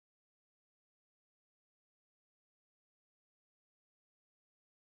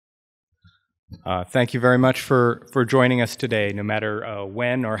Thank you very much for joining us today, no matter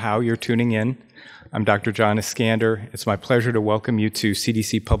when or how you're tuning in. I'm Dr. John Iskander. It's my pleasure to welcome you to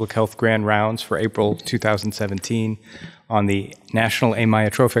CDC Public Health Grand Rounds for April 2017 on the National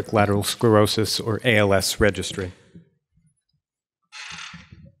Amyotrophic Lateral Sclerosis, or ALS, Registry.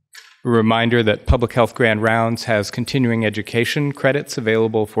 A reminder that Public Health Grand Rounds has continuing education credits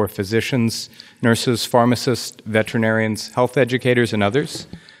available for physicians, nurses, pharmacists, veterinarians, health educators, and others.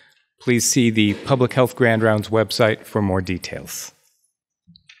 Please see the Public Health Grand Rounds website for more details.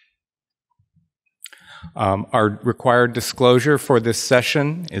 Our required disclosure for this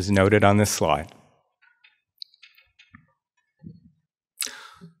session is noted on this slide.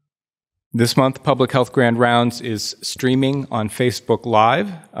 This month, Public Health Grand Rounds is streaming on Facebook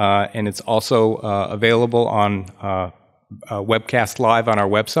Live, and it's also available on webcast live on our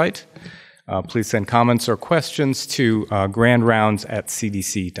website. Please send comments or questions to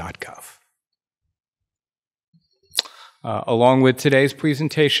grandrounds@cdc.gov. Along with today's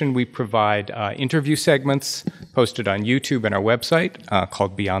presentation, we provide interview segments posted on YouTube and our website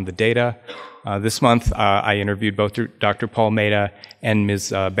called Beyond the Data. This month, I interviewed both Dr. Paul Maida and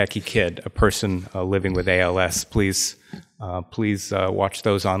Ms. Becky Kidd, a person living with ALS. Please watch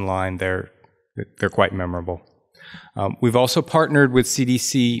those online. They're quite memorable. We've also partnered with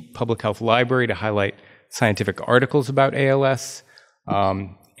CDC Public Health Library to highlight scientific articles about ALS,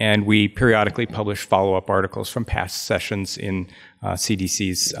 and we periodically publish follow-up articles from past sessions in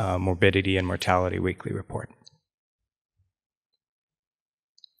CDC's Morbidity and Mortality Weekly Report.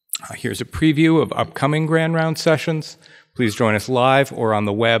 Here's a preview of upcoming Grand Round sessions. Please join us live or on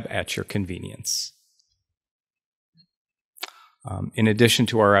the web at your convenience. In addition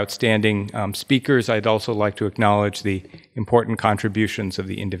to our outstanding speakers, I'd also like to acknowledge the important contributions of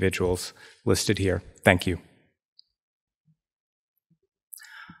the individuals listed here. Thank you.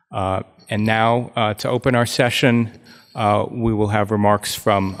 And now, to open our session, we will have remarks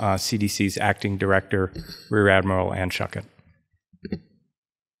from CDC's Acting Director, Rear Admiral Ann Schuchat.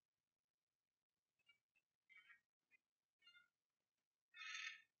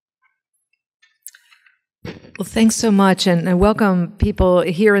 Well, thanks so much, and I welcome people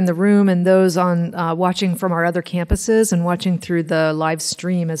here in the room and those on watching from our other campuses and watching through the live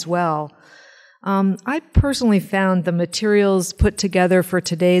stream as well. I personally found the materials put together for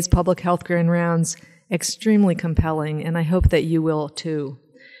today's Public Health Grand Rounds extremely compelling, and I hope that you will too.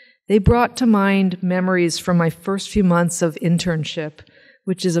 They brought to mind memories from my first few months of internship,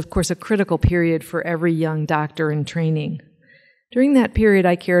 which is, of course, a critical period for every young doctor in training. During that period,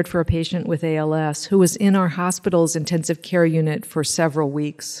 I cared for a patient with ALS who was in our hospital's intensive care unit for several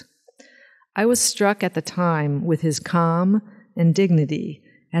weeks. I was struck at the time with his calm and dignity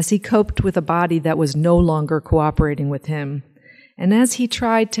as he coped with a body that was no longer cooperating with him, and as he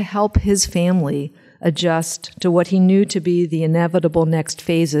tried to help his family adjust to what he knew to be the inevitable next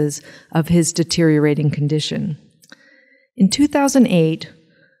phases of his deteriorating condition. In 2008,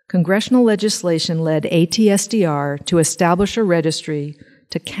 congressional legislation led ATSDR to establish a registry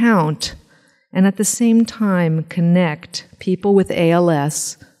to count and at the same time connect people with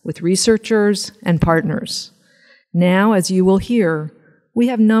ALS with researchers and partners. Now, as you will hear, we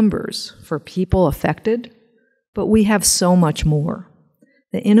have numbers for people affected, but we have so much more.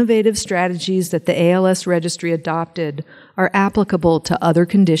 The innovative strategies that the ALS registry adopted are applicable to other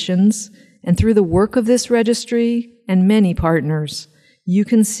conditions, and through the work of this registry and many partners, you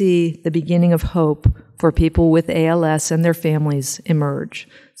can see the beginning of hope for people with ALS and their families emerge.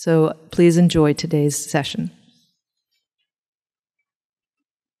 So please enjoy today's session.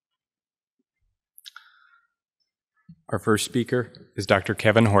 Our first speaker is Dr.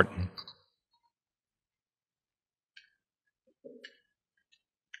 Kevin Horton.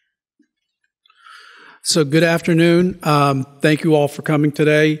 So good afternoon. Thank you all for coming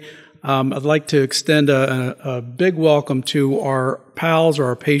today. I'd like to extend a big welcome to our pals or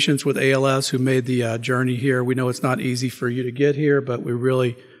our patients with ALS who made the journey here. We know it's not easy for you to get here, but we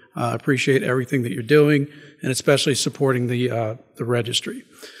really appreciate everything that you're doing, and especially supporting the registry.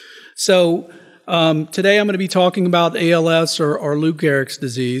 So today I'm going to be talking about ALS or Lou Gehrig's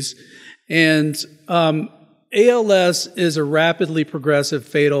disease. And ALS is a rapidly progressive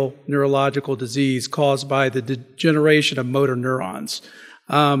fatal neurological disease caused by the degeneration of motor neurons.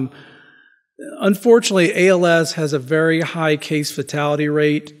 Unfortunately, ALS has a very high case fatality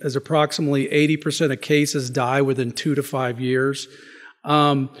rate, as approximately 80% of cases die within 2 to 5 years.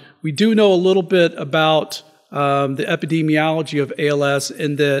 We do know a little bit about the epidemiology of ALS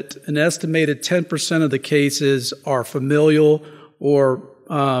in that an estimated 10% of the cases are familial or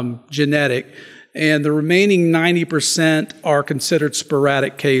genetic, and the remaining 90% are considered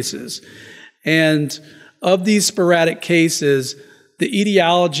sporadic cases. And of these sporadic cases, the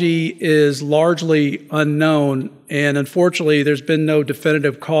etiology is largely unknown, and unfortunately, there's been no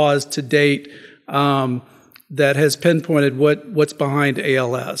definitive cause to date that has pinpointed what's behind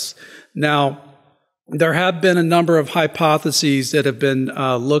ALS. Now, there have been a number of hypotheses that have been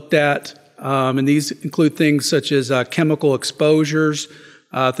looked at, and these include things such as chemical exposures,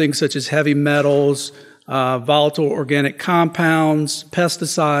 things such as heavy metals, volatile organic compounds,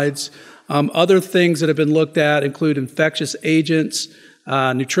 pesticides. Other things that have been looked at include infectious agents,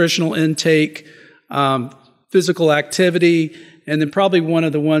 nutritional intake, physical activity, and then probably one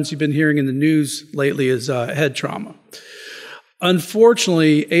of the ones you've been hearing in the news lately is head trauma.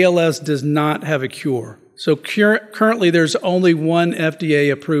 Unfortunately, ALS does not have a cure. So currently there's only one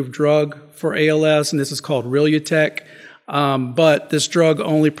FDA-approved drug for ALS, and this is called Realitech. But this drug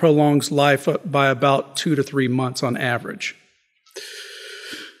only prolongs life by about 2 to 3 months on average.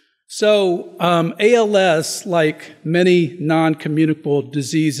 So ALS, like many non-communicable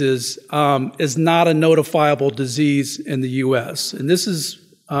diseases, is not a notifiable disease in the U.S. And this is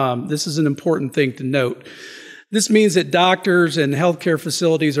an important thing to note. This means that doctors and healthcare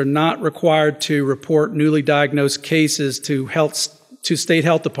facilities are not required to report newly diagnosed cases to state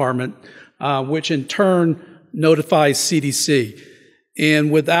health department, which in turn notifies CDC.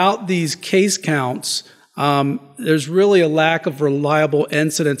 And without these case counts, there's really a lack of reliable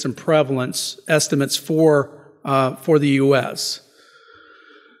incidence and prevalence estimates for the U.S.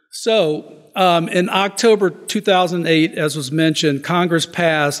 So in October 2008, as was mentioned, Congress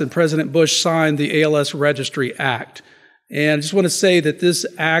passed and President Bush signed the ALS Registry Act. And I just want to say that this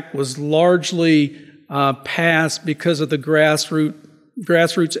act was largely passed because of the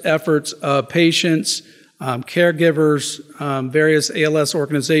grassroots efforts of patients, caregivers, various ALS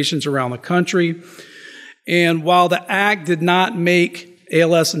organizations around the country. And while the act did not make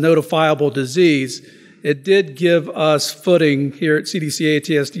ALS a notifiable disease, it did give us footing here at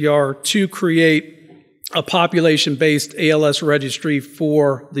CDC-ATSDR to create a population-based ALS registry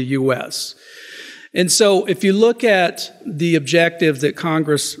for the U.S. And so if you look at the objectives that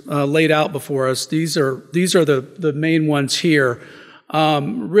Congress laid out before us, these are the main ones here,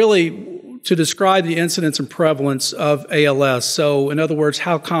 really to describe the incidence and prevalence of ALS. So in other words,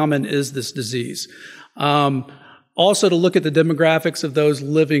 how common is this disease? Also to look at the demographics of those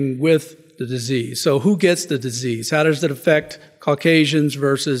living with the disease. So who gets the disease? How does it affect Caucasians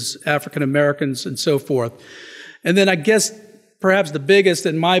versus African Americans and so forth? And then I guess perhaps the biggest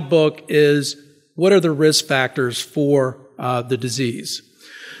in my book is what are the risk factors for the disease?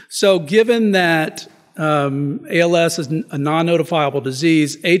 So given that ALS is a non-notifiable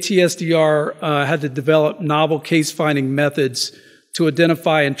disease, ATSDR had to develop novel case-finding methods to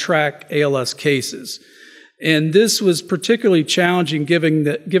identify and track ALS cases. And this was particularly challenging given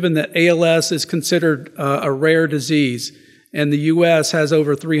that ALS is considered a rare disease, and the U.S. has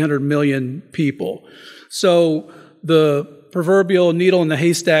over 300 million people. So the proverbial needle in the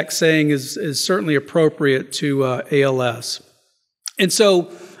haystack saying is certainly appropriate to ALS. And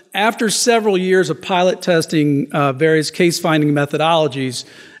so after several years of pilot testing various case-finding methodologies,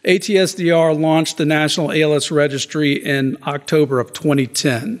 ATSDR launched the National ALS Registry in October of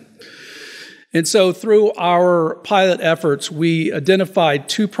 2010. And so through our pilot efforts, we identified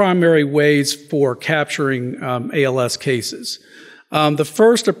two primary ways for capturing ALS cases. The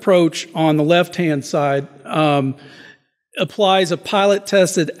first approach on the left-hand side applies a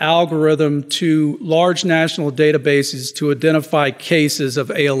pilot-tested algorithm to large national databases to identify cases of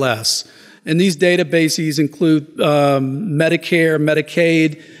ALS. And these databases include Medicare,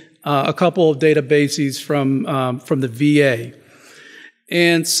 Medicaid, a couple of databases from the VA.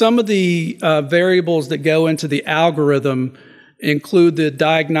 And some of the variables that go into the algorithm include the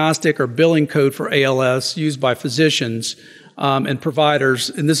diagnostic or billing code for ALS used by physicians and providers,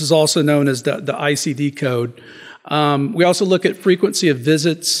 and this is also known as the ICD code. We also look at frequency of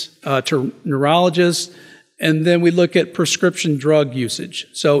visits to neurologists, and then we look at prescription drug usage.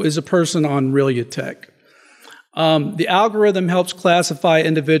 So is a person on Realitech? The algorithm helps classify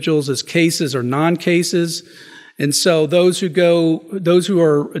individuals as cases or non-cases. And so those who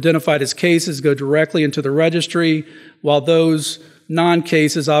are identified as cases go directly into the registry, while those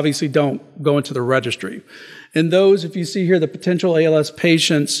non-cases obviously don't go into the registry. And those, if you see here, the potential ALS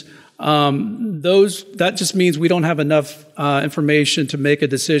patients, that just means we don't have enough information to make a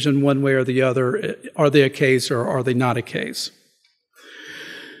decision one way or the other. Are they a case or are they not a case?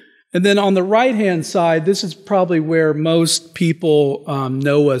 And then on the right-hand side, this is probably where most people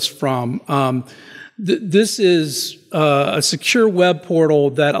know us from. This is a secure web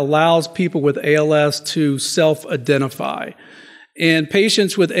portal that allows people with ALS to self-identify. And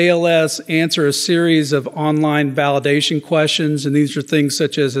patients with ALS answer a series of online validation questions, and these are things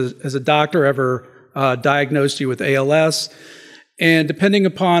such as a doctor ever diagnosed you with ALS? And depending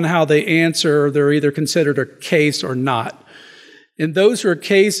upon how they answer, they're either considered a case or not. And those who are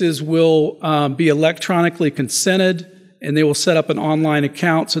cases will be electronically consented, and they will set up an online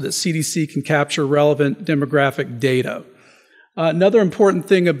account so that CDC can capture relevant demographic data. Another important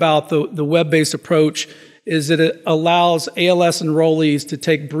thing about the web-based approach is that it allows ALS enrollees to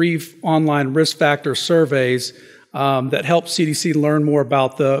take brief online risk factor surveys that help CDC learn more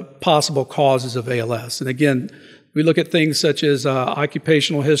about the possible causes of ALS. And again, we look at things such as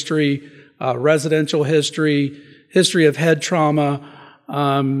occupational history, residential history, history of head trauma,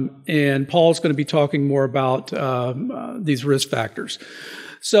 and Paul's going to be talking more about these risk factors.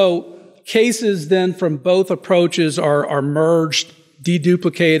 So cases then from both approaches are merged,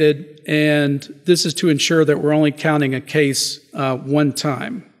 deduplicated, and this is to ensure that we're only counting a case one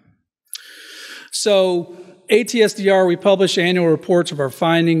time. So ATSDR, we publish annual reports of our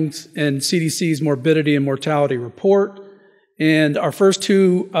findings in CDC's morbidity and mortality report. And our first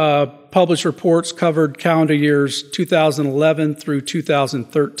two published reports covered calendar years 2011 through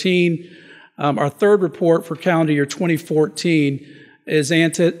 2013. Our third report for calendar year 2014 is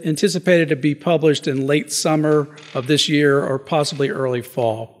anticipated to be published in late summer of this year or possibly early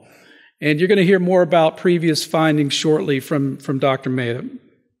fall. And you're going to hear more about previous findings shortly from Dr. Mehta.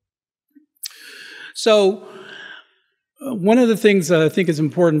 So one of the things that I think is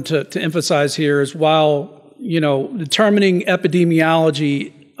important to emphasize here is while, determining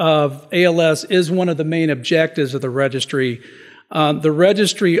epidemiology of ALS is one of the main objectives of the registry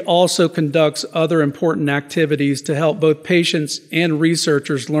also conducts other important activities to help both patients and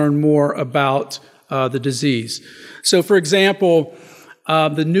researchers learn more about the disease. So, for example,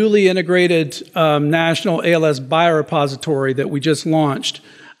 the newly integrated National ALS Biorepository that we just launched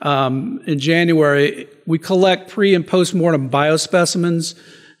in January, we collect pre- and post-mortem biospecimens,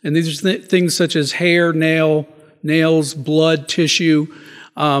 and these are things such as hair, nails, blood, tissue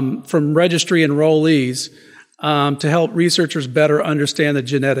from registry enrollees to help researchers better understand the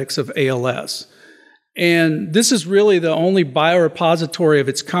genetics of ALS. And this is really the only biorepository of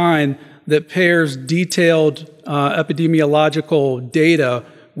its kind that pairs detailed epidemiological data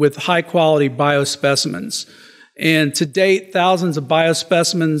with high-quality biospecimens. And to date, thousands of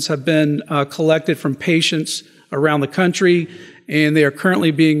biospecimens have been collected from patients around the country, and they are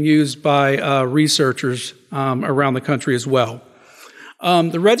currently being used by researchers around the country as well.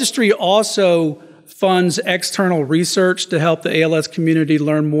 The registry also funds external research to help the ALS community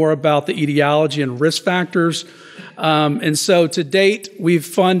learn more about the etiology and risk factors. And so to date, we've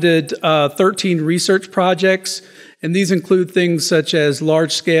funded 13 research projects, and these include things such as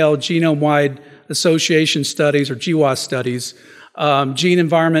large-scale genome-wide association studies, or GWAS studies,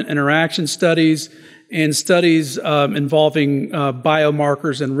 gene-environment interaction studies, and studies involving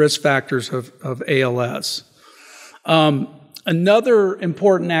biomarkers and risk factors of ALS. Another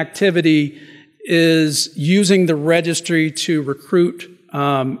important activity is using the registry to recruit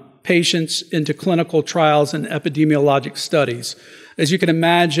patients into clinical trials and epidemiologic studies. As you can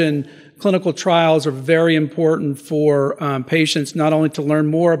imagine, clinical trials are very important for patients not only to learn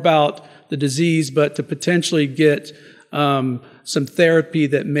more about the disease, but to potentially get some therapy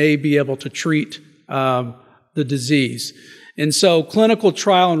that may be able to treat the disease. And so clinical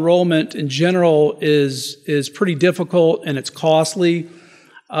trial enrollment in general is pretty difficult and it's costly.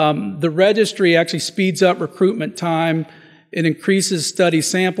 The registry actually speeds up recruitment time. It increases study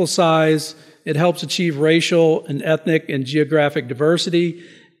sample size. It helps achieve racial and ethnic and geographic diversity.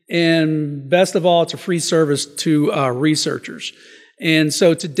 And best of all, it's a free service to researchers. And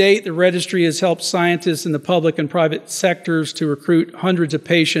so to date, the registry has helped scientists in the public and private sectors to recruit hundreds of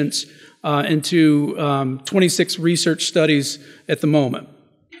patients into 26 research studies at the moment.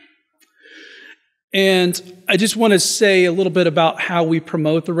 And I just want to say a little bit about how we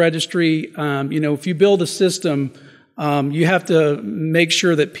promote the registry. If you build a system, you have to make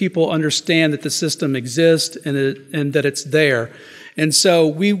sure that people understand that the system exists and that it's there. And so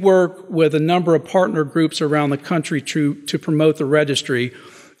we work with a number of partner groups around the country to promote the registry.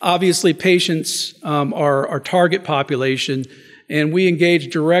 Obviously, patients are our target population, and we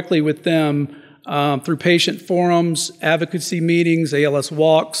engage directly with them through patient forums, advocacy meetings, ALS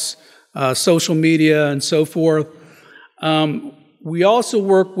walks, social media, and so forth. We also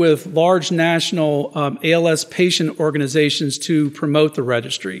work with large national ALS patient organizations to promote the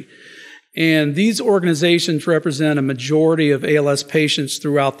registry. And these organizations represent a majority of ALS patients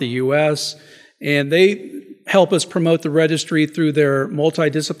throughout the U.S., and they help us promote the registry through their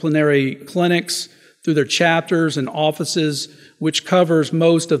multidisciplinary clinics, through their chapters and offices, which covers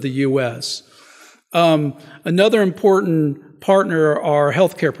most of the U.S. Another important partner are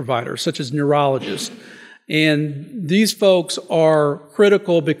healthcare providers, such as neurologists. And these folks are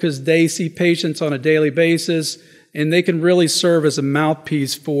critical because they see patients on a daily basis, and they can really serve as a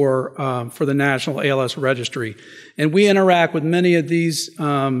mouthpiece for the National ALS Registry. And we interact with many of these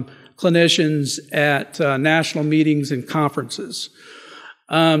clinicians at national meetings and conferences.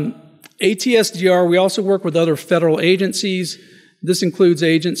 ATSDR, we also work with other federal agencies. This includes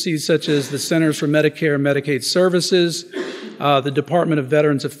agencies such as the Centers for Medicare and Medicaid Services, the Department of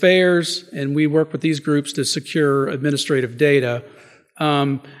Veterans Affairs, and we work with these groups to secure administrative data.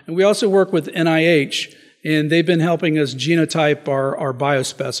 And we also work with NIH, and they've been helping us genotype our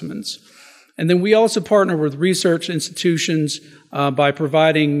biospecimens. And then we also partner with research institutions by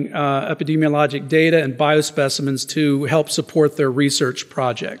providing epidemiologic data and biospecimens to help support their research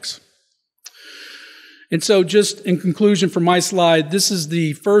projects. And so just in conclusion for my slide, this is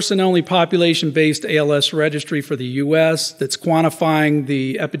the first and only population-based ALS registry for the U.S. that's quantifying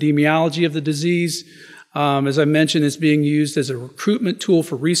the epidemiology of the disease. As I mentioned, it's being used as a recruitment tool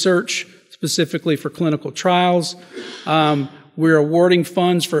for research, specifically for clinical trials. We're awarding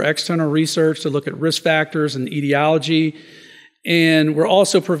funds for external research to look at risk factors and etiology. And we're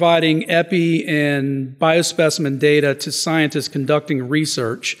also providing epi and biospecimen data to scientists conducting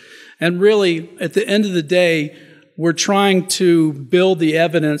research. And really, at the end of the day, we're trying to build the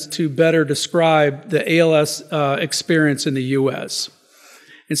evidence to better describe the ALS experience in the U.S.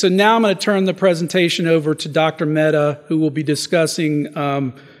 And so now I'm going to turn the presentation over to Dr. Mehta, who will be discussing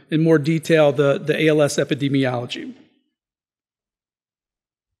in more detail the ALS epidemiology.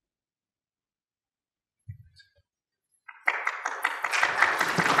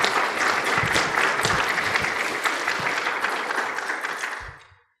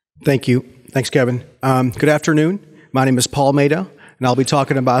 Thank you. Thanks, Kevin. Good afternoon. My name is Paul Mehta, and I'll be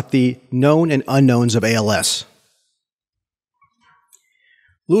talking about the known and unknowns of ALS.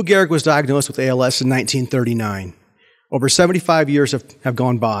 Lou Gehrig was diagnosed with ALS in 1939. Over 75 years have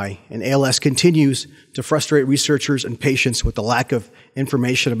gone by, and ALS continues to frustrate researchers and patients with the lack of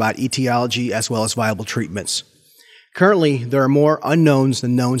information about etiology as well as viable treatments. Currently, there are more unknowns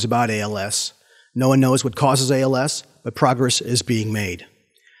than knowns about ALS. No one knows what causes ALS, but progress is being made.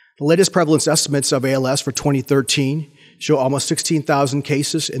 The latest prevalence estimates of ALS for 2013 show almost 16,000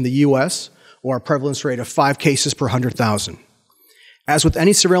 cases in the U.S., or a prevalence rate of 5 cases per 100,000. As with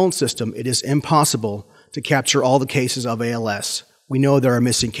any surveillance system, it is impossible to capture all the cases of ALS. We know there are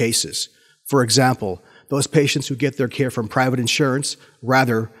missing cases. For example, those patients who get their care from private insurance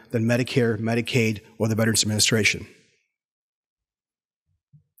rather than Medicare, Medicaid, or the Veterans Administration.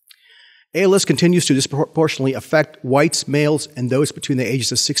 ALS continues to disproportionately affect whites, males, and those between the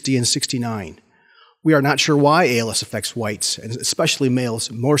ages of 60 and 69. We are not sure why ALS affects whites, and especially males,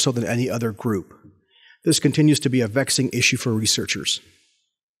 more so than any other group. This continues to be a vexing issue for researchers.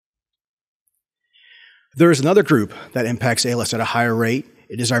 There is another group that impacts ALS at a higher rate.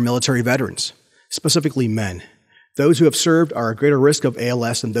 It is our military veterans, specifically men. Those who have served are at greater risk of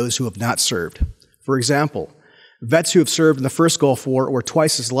ALS than those who have not served. For example, vets who have served in the first Gulf War were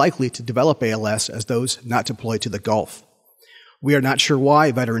twice as likely to develop ALS as those not deployed to the Gulf. We are not sure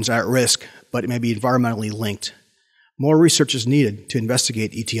why veterans are at risk, but it may be environmentally linked. More research is needed to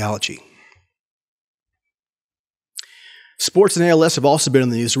investigate etiology. Sports and ALS have also been in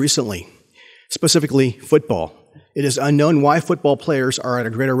the news recently, specifically football. It is unknown why football players are at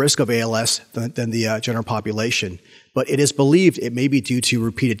a greater risk of ALS than the general population, but it is believed it may be due to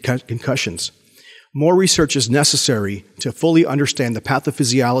repeated concussions. More research is necessary to fully understand the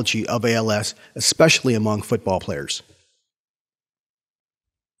pathophysiology of ALS, especially among football players.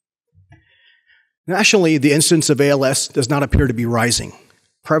 Nationally, the incidence of ALS does not appear to be rising.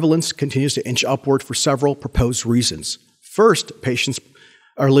 Prevalence continues to inch upward for several proposed reasons. First, patients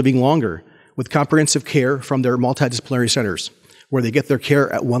are living longer with comprehensive care from their multidisciplinary centers, where they get their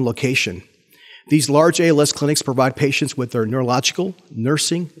care at one location. These large ALS clinics provide patients with their neurological,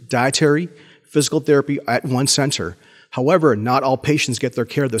 nursing, dietary, physical therapy at one center. However, not all patients get their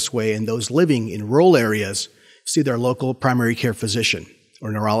care this way, and those living in rural areas see their local primary care physician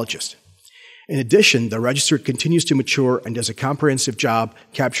or neurologist. In addition, the registry continues to mature and does a comprehensive job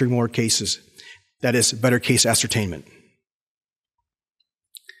capturing more cases. That is, better case ascertainment.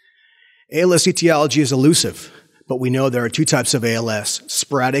 ALS etiology is elusive, but we know there are two types of ALS,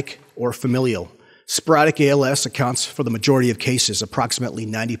 sporadic or familial. Sporadic ALS accounts for the majority of cases, approximately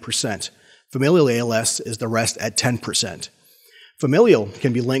 90%. Familial ALS is the rest at 10%. Familial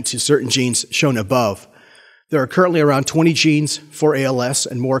can be linked to certain genes shown above. There are currently around 20 genes for ALS,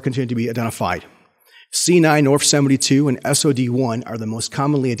 and more continue to be identified. C9orf72 and SOD1 are the most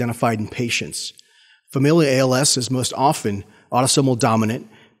commonly identified in patients. Familial ALS is most often autosomal dominant.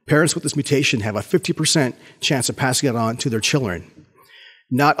 Parents with this mutation have a 50% chance of passing it on to their children.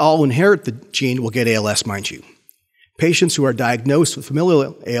 Not all who inherit the gene will get ALS, mind you. Patients who are diagnosed with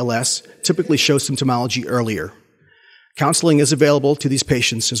familial ALS typically show symptomology earlier. Counseling is available to these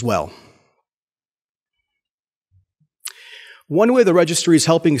patients as well. One way the registry is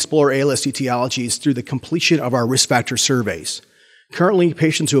helping explore ALS etiology is through the completion of our risk factor surveys. Currently,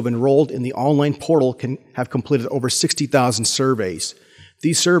 patients who have enrolled in the online portal have completed over 60,000 surveys.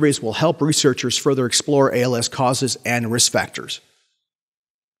 These surveys will help researchers further explore ALS causes and risk factors.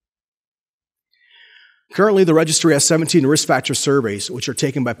 Currently, the registry has 17 risk factor surveys, which are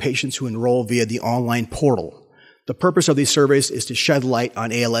taken by patients who enroll via the online portal. The purpose of these surveys is to shed light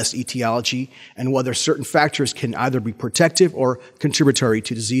on ALS etiology and whether certain factors can either be protective or contributory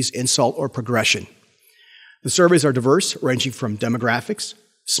to disease insult or progression. The surveys are diverse, ranging from demographics,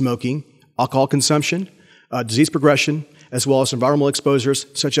 smoking, alcohol consumption, disease progression, as well as environmental exposures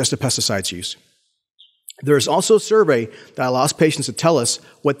such as to pesticides use. There is also a survey that allows patients to tell us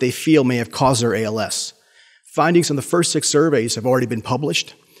what they feel may have caused their ALS. Findings on the first 6 surveys have already been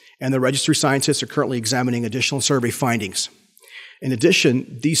published, and the registry scientists are currently examining additional survey findings. In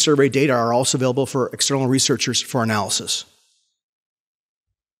addition, these survey data are also available for external researchers for analysis.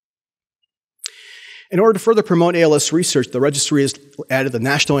 In order to further promote ALS research, the registry has added the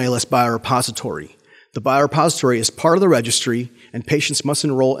National ALS Biorepository. The biorepository is part of the registry, and patients must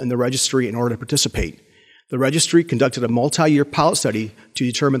enroll in the registry in order to participate. The registry conducted a multi-year pilot study to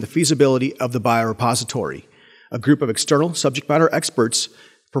determine the feasibility of the biorepository. A group of external subject matter experts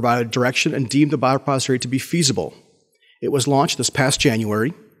provided direction and deemed the biorepository to be feasible. It was launched this past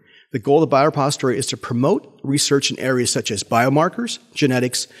January. The goal of the biorepository is to promote research in areas such as biomarkers,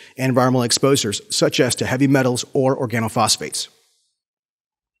 genetics, and environmental exposures, such as to heavy metals or organophosphates.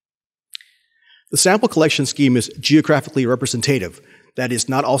 The sample collection scheme is geographically representative. That is,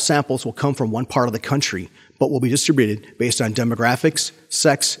 not all samples will come from one part of the country, but will be distributed based on demographics,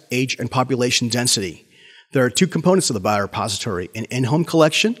 sex, age, and population density. There are 2 components of the biorepository, an in-home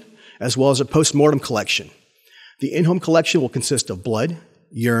collection as well as a post-mortem collection. The in-home collection will consist of blood,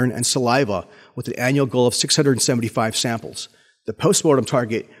 urine, and saliva with an annual goal of 675 samples. The post-mortem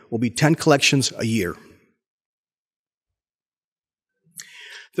target will be 10 collections a year.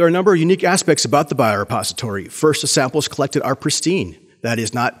 There are a number of unique aspects about the biorepository. First, the samples collected are pristine, that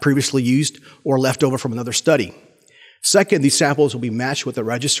is, not previously used or left over from another study. Second, these samples will be matched with the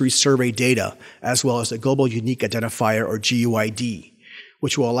registry's survey data, as well as the Global Unique Identifier, or GUID,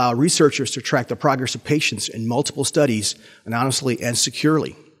 which will allow researchers to track the progress of patients in multiple studies anonymously and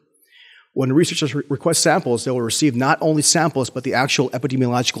securely. When researchers request samples, they will receive not only samples, but the actual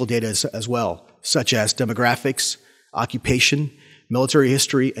epidemiological data as well, such as demographics, occupation, military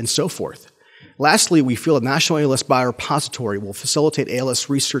history, and so forth. Lastly, we feel a National ALS Biorepository will facilitate ALS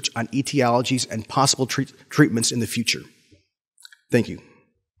research on etiologies and possible treatments in the future. Thank you.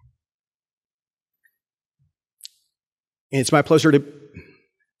 And it's my pleasure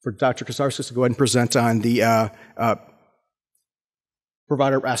for Dr. Kasarskis to go ahead and present on the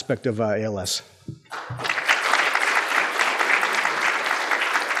provider aspect of ALS.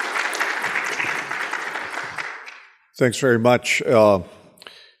 Thanks very much.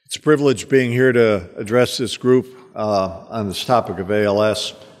 It's a privilege being here to address this group on this topic of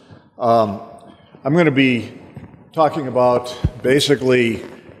ALS. I'm going to be talking about basically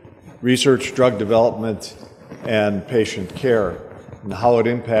research, drug development, and patient care, and how it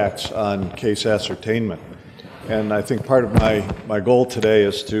impacts on case ascertainment. And I think part of my goal today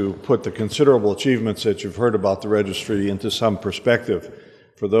is to put the considerable achievements that you've heard about the registry into some perspective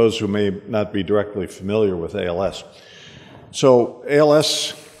for those who may not be directly familiar with ALS. So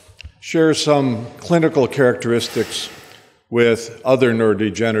ALS shares some clinical characteristics with other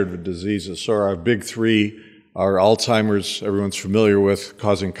neurodegenerative diseases. So our big 3 are Alzheimer's, everyone's familiar with,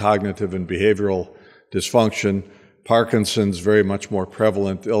 causing cognitive and behavioral dysfunction. Parkinson's, very much more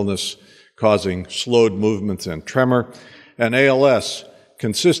prevalent illness, causing slowed movements and tremor. And ALS,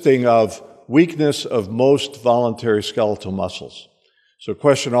 consisting of weakness of most voluntary skeletal muscles. So a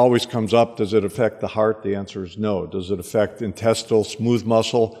question always comes up, does it affect the heart? The answer is no. Does it affect intestinal smooth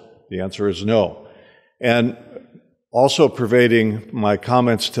muscle? The answer is no. And also pervading my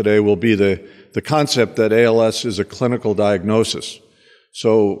comments today will be the concept that ALS is a clinical diagnosis.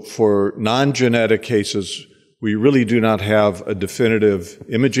 So for non-genetic cases, we really do not have a definitive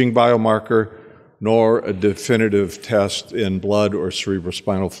imaging biomarker nor a definitive test in blood or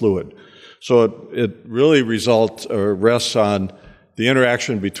cerebrospinal fluid. So it really rests on the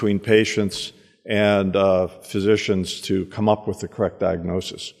interaction between patients and physicians to come up with the correct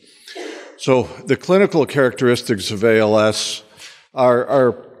diagnosis. So the clinical characteristics of ALS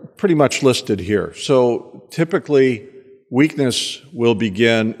are pretty much listed here. So typically, weakness will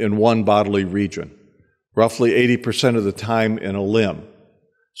begin in one bodily region, roughly 80% of the time in a limb.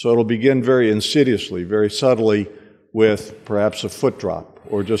 So it'll begin very insidiously, very subtly, with perhaps a foot drop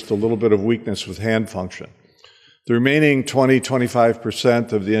or just a little bit of weakness with hand function. The remaining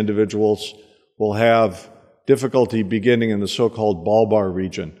 20-25% of the individuals will have difficulty beginning in the so-called bulbar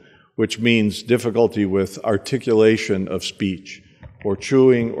region, which means difficulty with articulation of speech or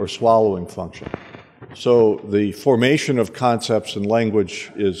chewing or swallowing function. So the formation of concepts and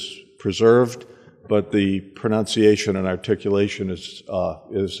language is preserved, but the pronunciation and articulation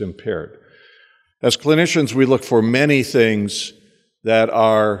is impaired. As clinicians, we look for many things that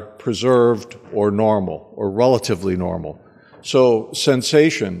are preserved or normal, or relatively normal. So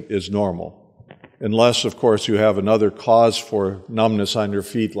sensation is normal, unless, of course, you have another cause for numbness on your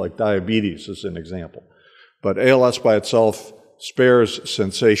feet, like diabetes, as an example. But ALS by itself spares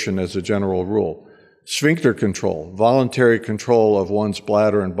sensation as a general rule. Sphincter control, voluntary control of one's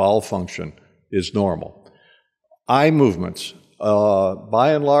bladder and bowel function, is normal. Eye movements,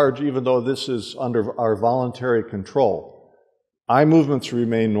 by and large, even though this is under our voluntary control, eye movements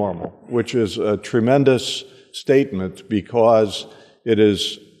remain normal, which is a tremendous statement because it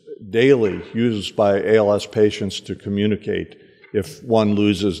is daily used by ALS patients to communicate if one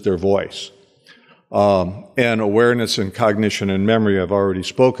loses their voice. And awareness and cognition and memory I've already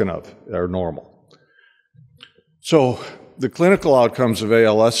spoken of are normal. So the clinical outcomes of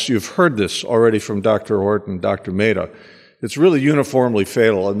ALS, you've heard this already from Dr. Horton and Dr. Mehta. It's really uniformly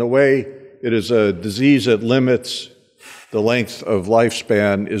fatal, and the way it is a disease that limits the length of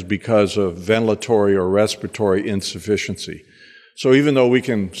lifespan is because of ventilatory or respiratory insufficiency. So even though we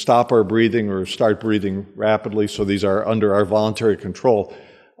can stop our breathing or start breathing rapidly, so these are under our voluntary control,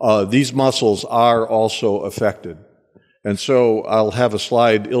 these muscles are also affected. And so I'll have a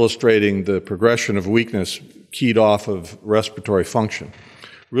slide illustrating the progression of weakness keyed off of respiratory function.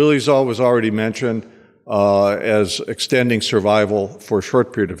 Riluzole was already mentioned as extending survival for a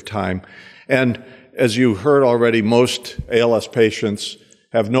short period of time. And as you heard already, most ALS patients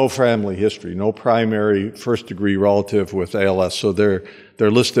have no family history, no primary first-degree relative with ALS, so they're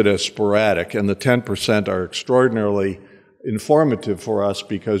listed as sporadic, and the 10% are extraordinarily informative for us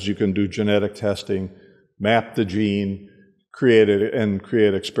because you can do genetic testing, map the gene, create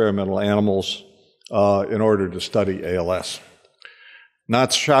experimental animals in order to study ALS.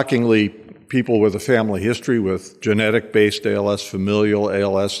 Not shockingly, people with a family history with genetic-based ALS, familial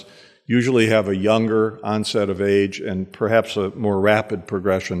ALS, usually have a younger onset of age and perhaps a more rapid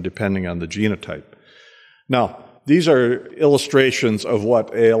progression depending on the genotype. Now, these are illustrations of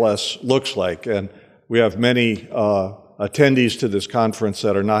what ALS looks like, and we have many attendees to this conference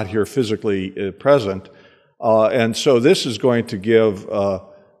that are not here physically present, and so this is going to give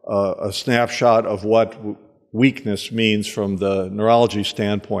a snapshot of what weakness means from the neurology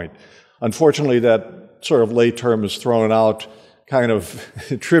standpoint. Unfortunately, that sort of lay term is thrown out kind of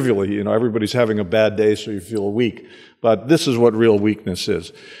trivially. You know, everybody's having a bad day, so you feel weak. But this is what real weakness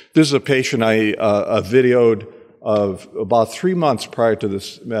is. This is a patient I videoed of about 3 months prior to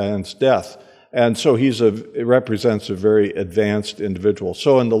this man's death. And so it represents a very advanced individual.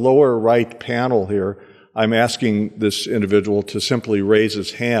 So in the lower right panel here, I'm asking this individual to simply raise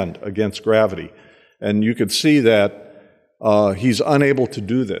his hand against gravity. And you can see that he's unable to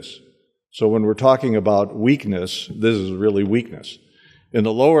do this. So when we're talking about weakness, this is really weakness. In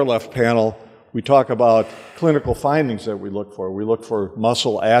the lower left panel, we talk about clinical findings that we look for. We look for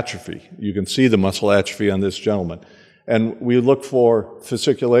muscle atrophy. You can see the muscle atrophy on this gentleman. And we look for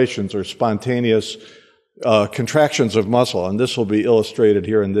fasciculations or spontaneous contractions of muscle. And this will be illustrated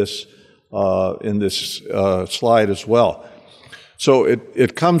here in this slide as well. So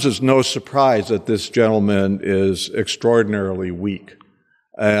it comes as no surprise that this gentleman is extraordinarily weak.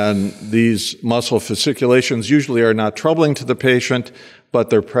 And these muscle fasciculations usually are not troubling to the patient, but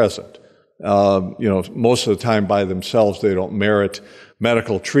they're present. Most of the time by themselves they don't merit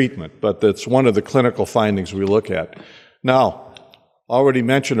medical treatment, but that's one of the clinical findings we look at. Now, already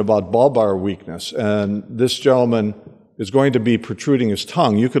mentioned about bulbar weakness, and this gentleman is going to be protruding his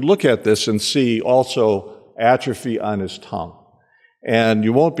tongue. You could look at this and see also atrophy on his tongue. And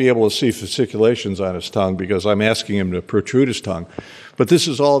you won't be able to see fasciculations on his tongue because I'm asking him to protrude his tongue. But this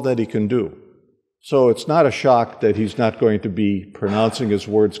is all that he can do. So it's not a shock that he's not going to be pronouncing his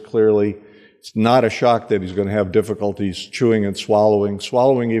words clearly. It's not a shock that he's going to have difficulties chewing and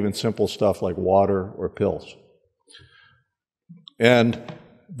swallowing even simple stuff like water or pills. And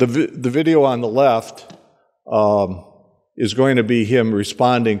the video on the left is going to be him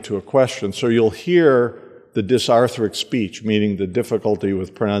responding to a question. So you'll hear the dysarthric speech, meaning the difficulty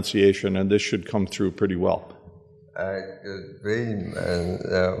with pronunciation, and this should come through pretty well. I could read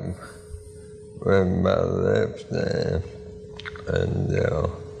myself with my left hand, and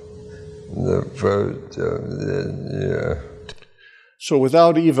the first of the year. So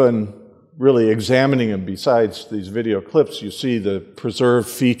without even really examining him, besides these video clips, you see the preserved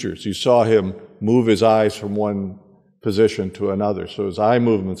features. You saw him move his eyes from one position to another, so his eye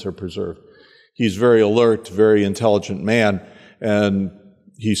movements are preserved. He's very alert, very intelligent man, and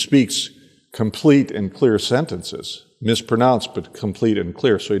he speaks complete and clear sentences, mispronounced but complete and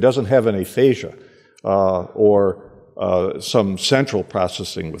clear, so he doesn't have an aphasia or some central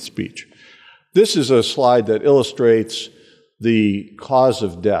processing with speech. This is a slide that illustrates the cause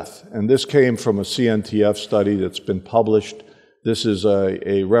of death, and this came from a CNTF study that's been published. This is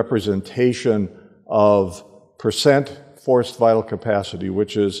a representation of percent forced vital capacity,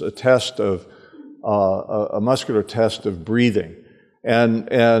 which is a test of a muscular test of breathing.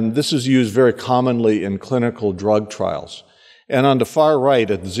 And this is used very commonly in clinical drug trials. And on the far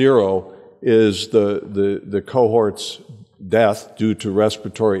right at 0 is the cohort's death due to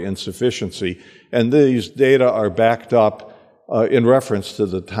respiratory insufficiency. And these data are backed up in reference to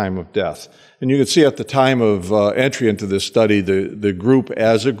the time of death. And you can see at the time of entry into this study, the group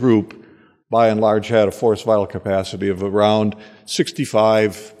as a group, by and large, had a forced vital capacity of around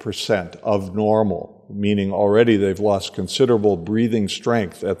 65% of normal, meaning already they've lost considerable breathing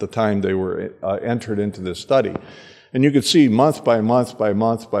strength at the time they were entered into this study. And you can see month by month by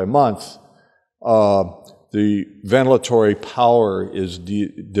month by month, the ventilatory power is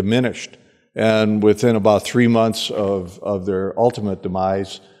diminished. And within about 3 months of their ultimate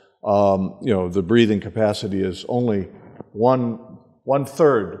demise, the breathing capacity is only one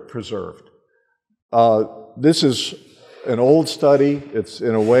third preserved. This is an old study. It's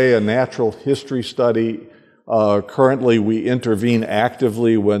in a way a natural history study. Currently, we intervene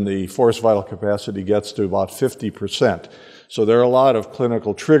actively when the forced vital capacity gets to about 50%. So there are a lot of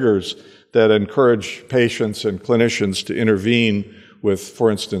clinical triggers that encourage patients and clinicians to intervene with, for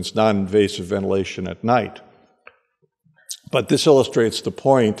instance, non-invasive ventilation at night. But this illustrates the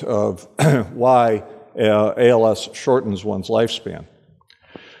point of why ALS shortens one's lifespan.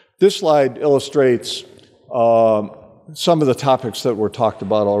 This slide illustrates some of the topics that were talked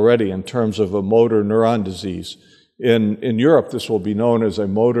about already in terms of a motor neuron disease. In Europe, this will be known as a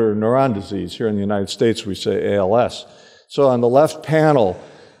motor neuron disease. Here in the United States, we say ALS. So on the left panel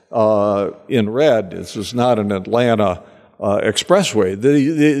in red, this is not an Atlanta expressway.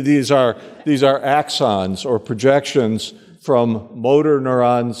 These are axons or projections from motor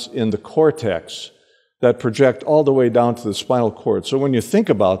neurons in the cortex that project all the way down to the spinal cord. So when you think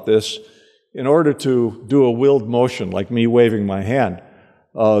about this, in order to do a willed motion, like me waving my hand,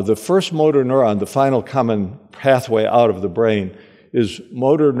 the first motor neuron, the final common pathway out of the brain, is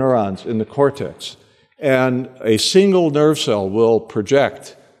motor neurons in the cortex. And a single nerve cell will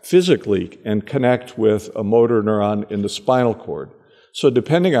project physically and connect with a motor neuron in the spinal cord. So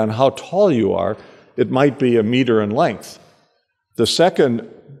depending on how tall you are, it might be a meter in length. The second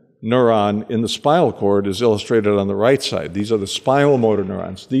neuron in the spinal cord is illustrated on the right side. These are the spinal motor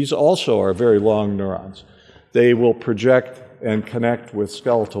neurons. These also are very long neurons. They will project and connect with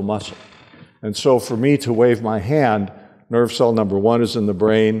skeletal muscle. And so for me to wave my hand, nerve cell number 1 is in the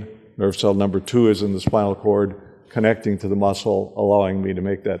brain, nerve cell number 2 is in the spinal cord, connecting to the muscle, allowing me to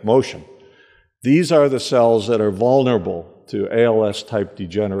make that motion. These are the cells that are vulnerable to ALS-type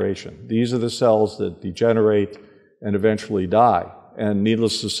degeneration. These are the cells that degenerate and eventually die. And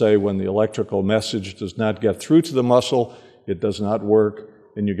needless to say, when the electrical message does not get through to the muscle, it does not work,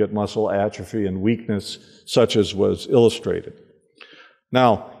 and you get muscle atrophy and weakness, such as was illustrated.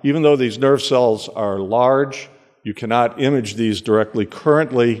 Now, even though these nerve cells are large, you cannot image these directly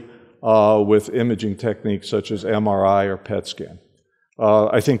currently with imaging techniques such as MRI or PET scan.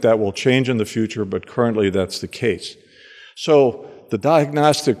 I think that will change in the future, but currently that's the case. So the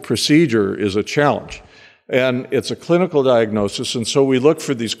diagnostic procedure is a challenge, and it's a clinical diagnosis, and so we look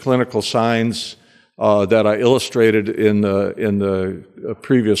for these clinical signs that I illustrated in the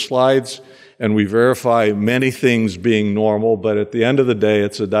previous slides, and we verify many things being normal, but at the end of the day,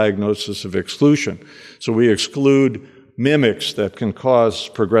 it's a diagnosis of exclusion. So we exclude mimics that can cause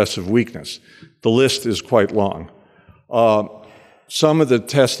progressive weakness. The list is quite long. Some of the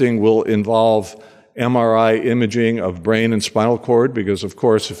testing will involve MRI imaging of brain and spinal cord, because of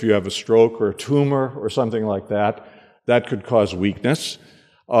course if you have a stroke or a tumor or something like that, that could cause weakness.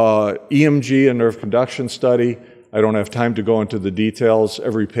 EMG, a nerve conduction study, I don't have time to go into the details.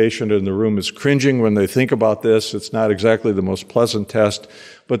 Every patient in the room is cringing when they think about this. It's not exactly the most pleasant test,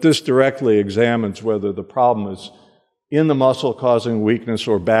 but this directly examines whether the problem is in the muscle causing weakness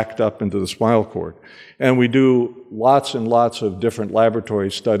or backed up into the spinal cord. And we do lots and lots of different laboratory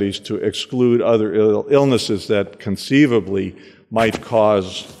studies to exclude other illnesses that conceivably might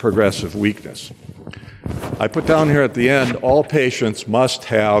cause progressive weakness. I put down here at the end, all patients must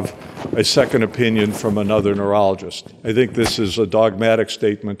have a second opinion from another neurologist. I think this is a dogmatic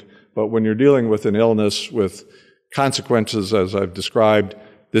statement, but when you're dealing with an illness with consequences as I've described,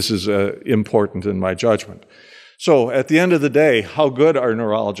 this is important in my judgment. So at the end of the day, how good are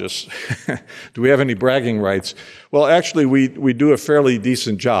neurologists? Do we have any bragging rights? Well, actually, we do a fairly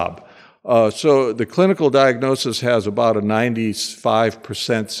decent job. So the clinical diagnosis has about a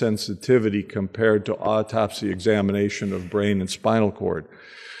 95% sensitivity compared to autopsy examination of brain and spinal cord.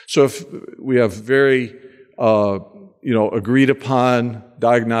 So if we have very, agreed upon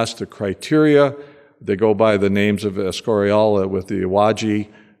diagnostic criteria, they go by the names of Escorial with the Iwaji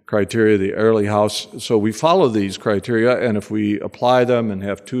criteria, the Early House. So we follow these criteria, and if we apply them and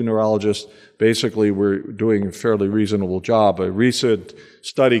have two neurologists, basically we're doing a fairly reasonable job. A recent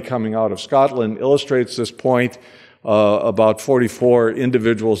study coming out of Scotland illustrates this point. About 44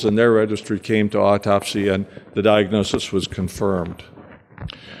 individuals in their registry came to autopsy, and the diagnosis was confirmed.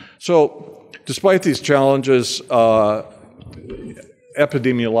 So despite these challenges,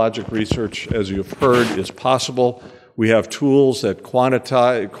 epidemiologic research, as you've heard, is possible. We have tools that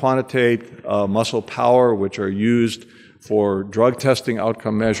quantitate muscle power, which are used for drug testing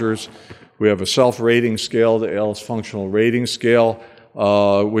outcome measures. We have a self-rating scale, the ALS Functional Rating Scale,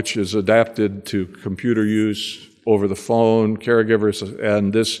 which is adapted to computer use over the phone, caregivers,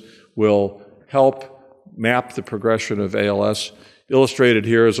 and this will help map the progression of ALS. Illustrated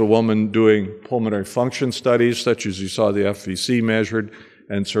here is a woman doing pulmonary function studies, such as you saw the FVC measured,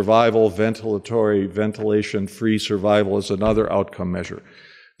 and survival, ventilation-free survival is another outcome measure.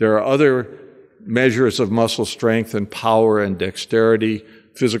 There are other measures of muscle strength and power and dexterity.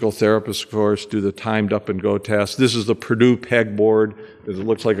 Physical therapists, of course, do the timed up and go test. This is the Purdue PEG board. It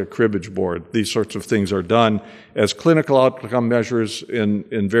looks like a cribbage board. These sorts of things are done as clinical outcome measures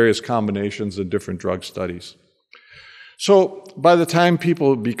in various combinations in different drug studies. So by the time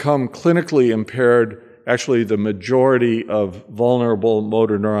people become clinically impaired, actually the majority of vulnerable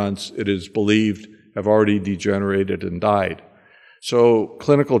motor neurons, it is believed, have already degenerated and died. So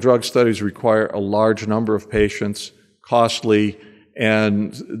clinical drug studies require a large number of patients, costly,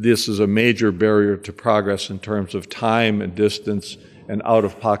 and this is a major barrier to progress in terms of time and distance and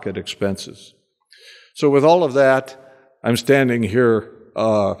out-of-pocket expenses. So with all of that, I'm standing here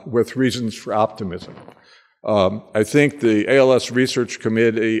with reasons for optimism. I think the ALS Research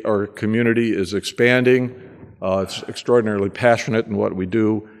Committee or community is expanding. It's extraordinarily passionate in what we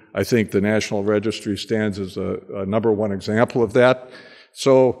do. I think the National Registry stands as a #1 example of that.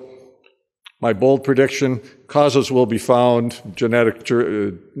 So my bold prediction, causes will be found,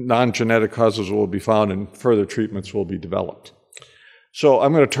 non-genetic causes will be found, and further treatments will be developed. So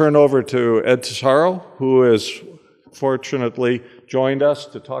I'm going to turn over to Ed Tesaro, who has fortunately joined us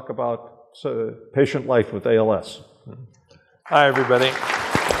to talk about patient life with ALS. Hi, everybody.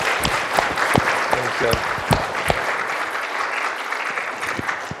 Thanks, Ed.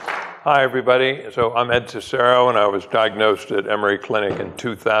 Hi, everybody. So I'm Ed Tesaro, and I was diagnosed at Emory Clinic in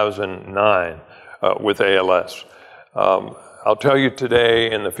 2009 with ALS. I'll tell you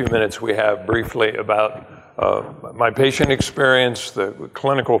today, in the few minutes we have, briefly about my patient experience, the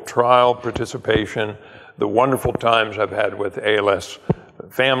clinical trial participation, the wonderful times I've had with ALS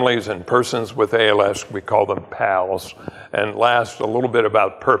families and persons with ALS. We call them PALs. And last, a little bit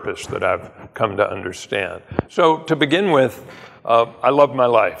about purpose that I've come to understand. So to begin with, I love my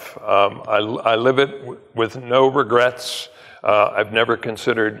life. I live it with no regrets. I've never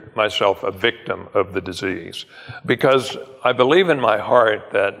considered myself a victim of the disease because I believe in my heart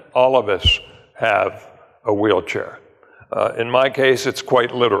that all of us have a wheelchair. In my case, it's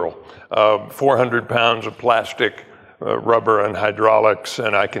quite literal. 400 pounds of plastic, rubber and hydraulics,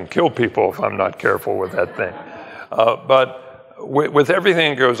 and I can kill people if I'm not careful with that thing. But with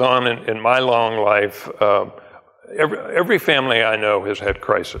everything that goes on in my long life, every family I know has had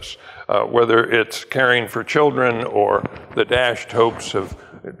crisis, whether it's caring for children or the dashed hopes of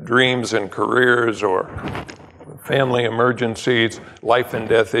dreams and careers or family emergencies, life and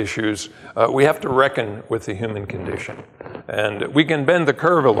death issues. We have to reckon with the human condition. And we can bend the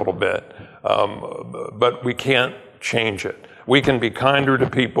curve a little bit, but we can't change it. We can be kinder to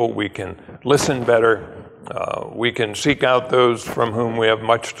people, we can listen better, we can seek out those from whom we have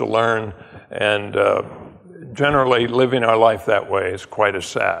much to learn, and generally living our life that way is quite a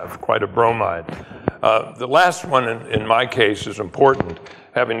salve, quite a bromide. The last one in my case is important,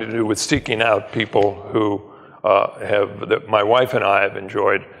 having to do with seeking out people who that my wife and I have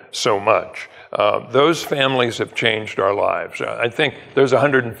enjoyed so much. Those families have changed our lives. I think there's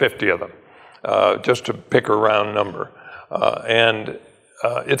 150 of them, just to pick a round number. And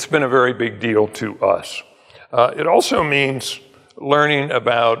it's been a very big deal to us. It also means learning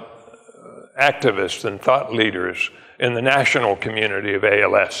about activists and thought leaders in the national community of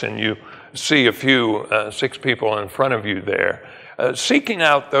ALS. And you see a few, 6 people in front of you there. Seeking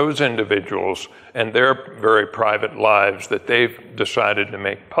out those individuals and their very private lives that they've decided to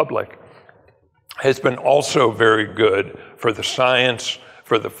make public has been also very good for the science,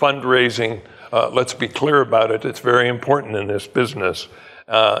 for the fundraising. Let's be clear about it. It's very important in this business.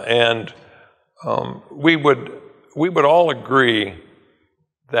 We would all agree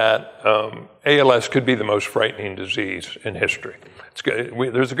that ALS could be the most frightening disease in history.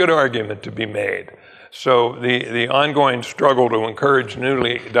 There's a good argument to be made. So the ongoing struggle to encourage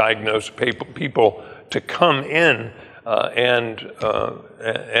newly diagnosed people to come in and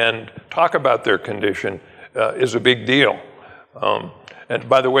talk about their condition is a big deal. And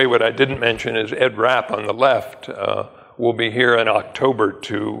by the way, what I didn't mention is Ed Rapp on the left will be here in October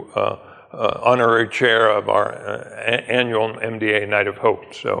to honorary chair of our annual MDA Night of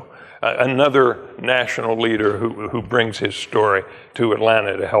Hope. So another national leader who brings his story to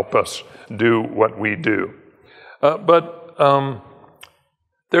Atlanta to help us do what we do. But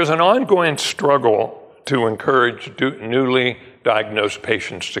there's an ongoing struggle to encourage newly diagnosed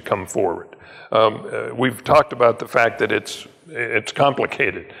patients to come forward. We've talked about the fact that it's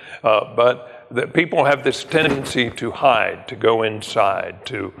complicated, but that people have this tendency to hide, to go inside,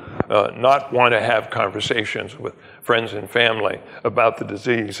 to not want to have conversations with friends and family about the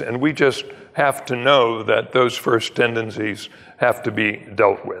disease. And we just have to know that those first tendencies have to be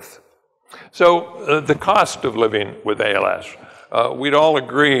dealt with. So the cost of living with ALS, we'd all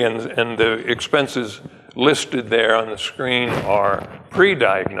agree, and the expenses listed there on the screen are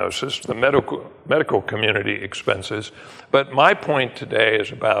pre-diagnosis, the medical community expenses. But my point today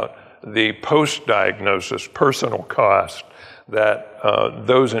is about the post-diagnosis personal cost that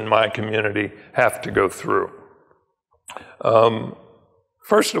those in my community have to go through.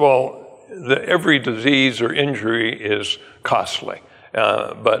 First of all, every disease or injury is costly,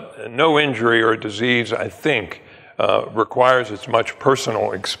 but no injury or disease, I think, requires as much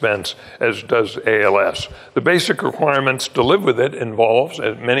personal expense as does ALS. The basic requirements to live with it involves,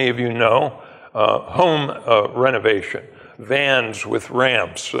 as many of you know, home renovation, vans with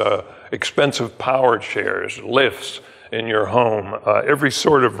ramps, expensive power chairs, lifts in your home, every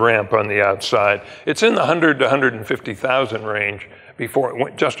sort of ramp on the outside. It's in the 100 to 150,000 range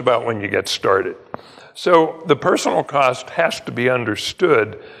just about when you get started. So the personal cost has to be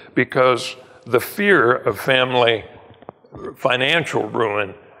understood because the fear of family financial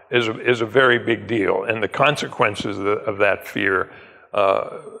ruin is a very big deal, and the consequences of that fear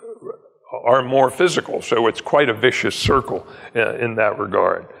are more physical, so it's quite a vicious circle in that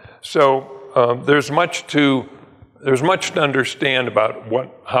regard. So there's much to understand about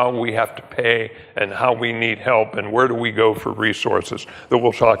how we have to pay and how we need help and where do we go for resources that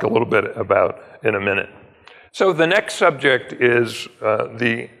we'll talk a little bit about in a minute. So the next subject is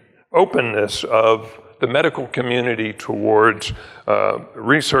the openness of the medical community towards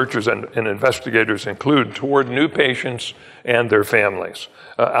researchers and investigators include toward new patients and their families.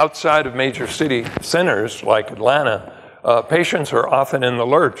 Outside of major city centers like Atlanta, patients are often in the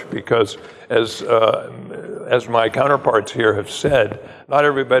lurch because, as my counterparts here have said, not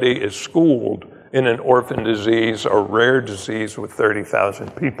everybody is schooled in an orphan disease or rare disease with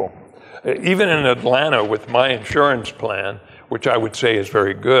 30,000 people. Even in Atlanta, with my insurance plan, which I would say is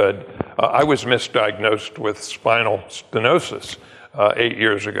very good, I was misdiagnosed with spinal stenosis 8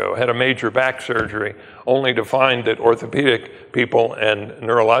 years ago. Had a major back surgery, only to find that orthopedic people and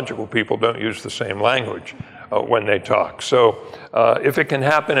neurological people don't use the same language when they talk. So if it can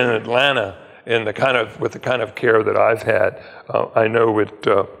happen in Atlanta with the kind of care that I've had, I know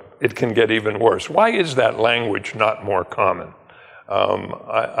it can get even worse. Why is that language not more common?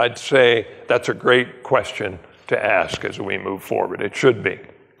 I'd say that's a great question to ask as we move forward. It should be.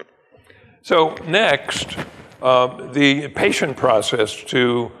 So next, the patient process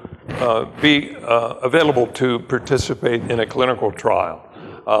to be available to participate in a clinical trial.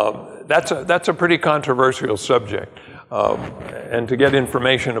 That's a pretty controversial subject, and to get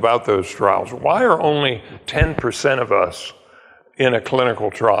information about those trials. Why are only 10% of us in a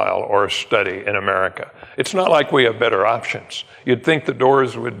clinical trial or a study in America. It's not like we have better options. You'd think the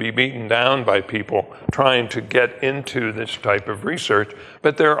doors would be beaten down by people trying to get into this type of research,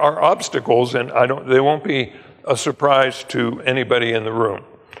 but there are obstacles, and they won't be a surprise to anybody in the room.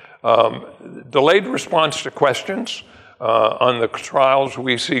 Delayed response to questions on the trials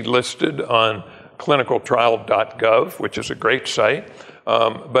we see listed on clinicaltrial.gov, which is a great site.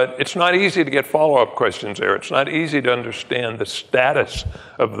 But it's not easy to get follow-up questions there. It's not easy to understand the status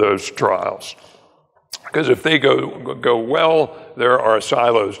of those trials. Because if they go well, there are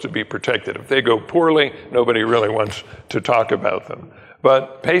silos to be protected. If they go poorly, nobody really wants to talk about them.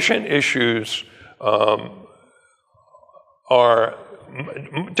 But patient issues are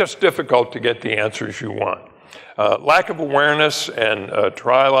just difficult to get the answers you want. Lack of awareness and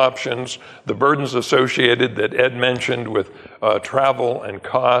trial options, the burdens associated that Ed mentioned with travel and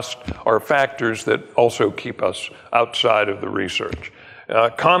cost are factors that also keep us outside of the research.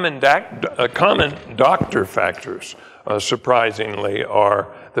 Common doctor factors, surprisingly,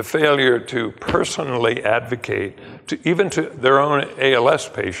 are the failure to personally advocate even to their own ALS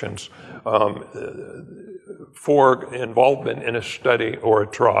patients for involvement in a study or a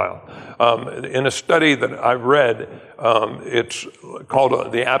trial. In a study that I read, it's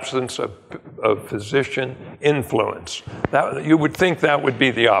called The Absence of Physician Influence. You would think that would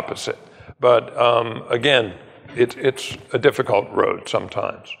be the opposite, but again, it's a difficult road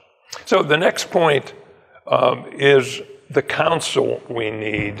sometimes. So the next point is the counsel we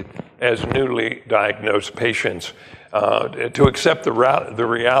need as newly diagnosed patients to accept the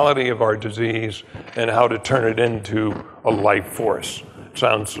reality of our disease and how to turn it into a life force.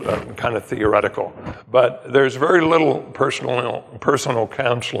 Sounds kind of theoretical, but there's very little personal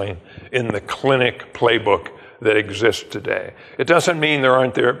counseling in the clinic playbook that exists today. It doesn't mean there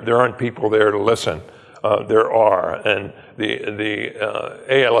aren't people there to listen. There are, and the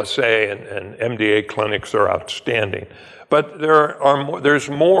ALSA and MDA clinics are outstanding. But there's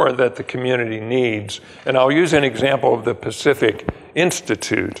more that the community needs, and I'll use an example of the Pacific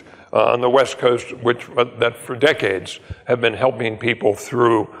Institute on the West Coast, that for decades have been helping people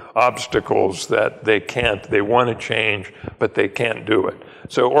through obstacles that they want to change, but they can't do it.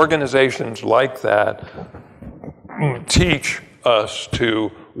 So organizations like that teach us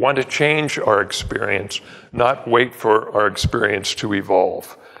to want to change our experience, not wait for our experience to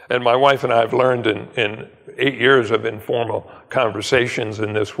evolve. And my wife and I have learned in 8 years of informal conversations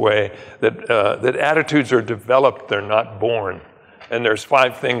in this way that attitudes are developed, they're not born. And there's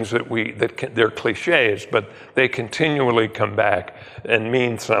 5 things they're cliches, but they continually come back and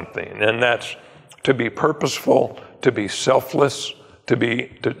mean something. And that's to be purposeful, to be selfless, to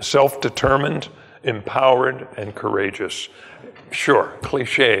be self-determined, empowered, and courageous. Sure,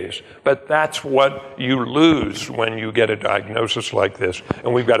 cliches, but that's what you lose when you get a diagnosis like this,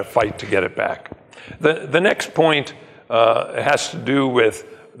 and we've got to fight to get it back. The next point has to do with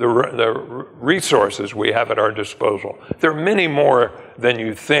the resources we have at our disposal. There are many more than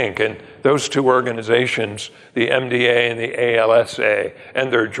you think, and those 2 organizations, the MDA and the ALSA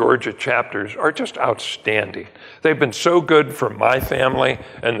and their Georgia chapters, are just outstanding. They've been so good for my family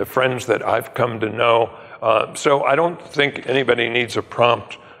and the friends that I've come to know. So I don't think anybody needs a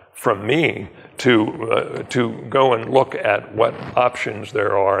prompt from me to go and look at what options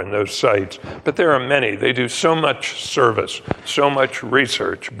there are in those sites. But there are many. They do so much service, so much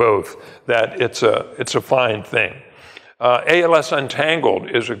research, both, that it's a fine thing. ALS Untangled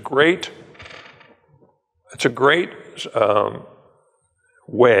is a great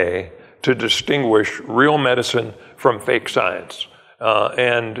way to distinguish real medicine from fake science.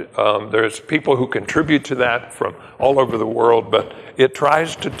 And there's people who contribute to that from all over the world, but it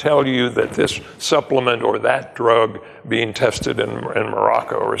tries to tell you that this supplement or that drug being tested in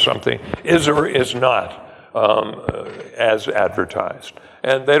Morocco or something is or is not as advertised.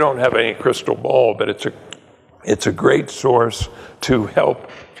 And they don't have any crystal ball, but it's a great source to help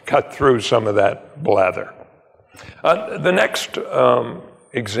cut through some of that blather. The next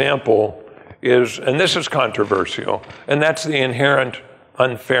example is, and this is controversial, and that's the inherent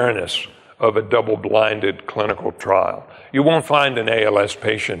unfairness of a double-blinded clinical trial. You won't find an ALS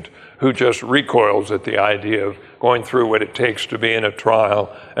patient who just recoils at the idea of going through what it takes to be in a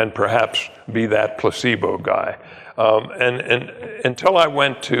trial and perhaps be that placebo guy. And until I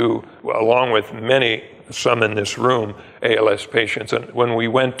went to, along with some in this room, ALS patients, and when we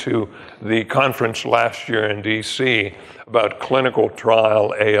went to the conference last year in DC about clinical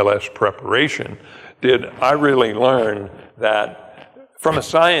trial ALS preparation, did I really learn that from a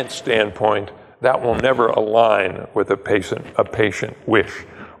science standpoint, that will never align with a patient wish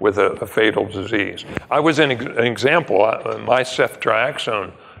with a fatal disease. I was an example. My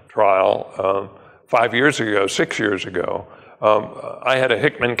ceftriaxone trial 5 years ago, 6 years ago, I had a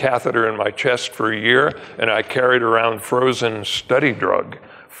Hickman catheter in my chest for a year, and I carried around frozen study drug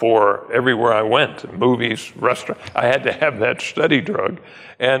for everywhere I went, movies, restaurants. I had to have that study drug.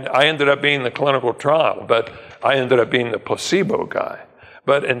 And I ended up being the clinical trial, but I ended up being the placebo guy.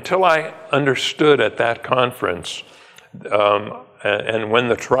 But until I understood at that conference, and when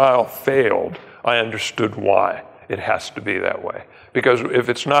the trial failed, I understood why it has to be that way. Because if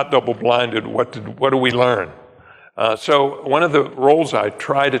it's not double-blinded, what do we learn? So one of the roles I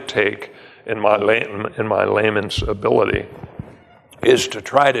try to take in my layman's ability is to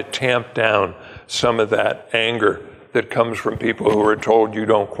try to tamp down some of that anger that comes from people who are told you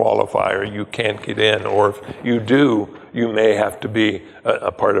don't qualify or you can't get in, or if you do, you may have to be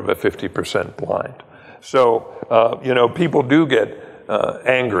a part of a 50% blind. So, you know, people do get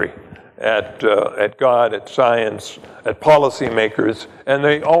angry at God, at science, at policymakers, and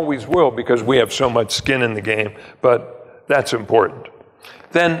they always will because we have so much skin in the game, but that's important.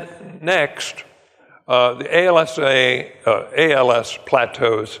 Then next, the ALS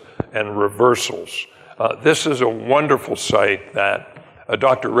plateaus and reversals. This is a wonderful site that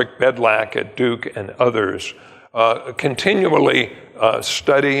Dr. Rick Bedlack at Duke and others continually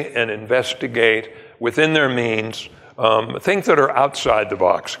study and investigate within their means things that are outside the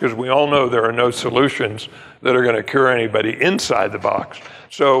box, because we all know there are no solutions that are going to cure anybody inside the box.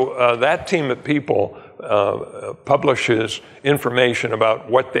 So that team of people publishes information about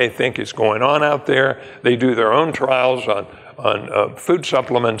what they think is going on out there. They do their own trials on food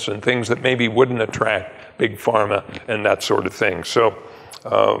supplements and things that maybe wouldn't attract big pharma and that sort of thing. So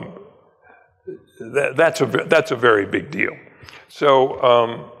that's a very big deal.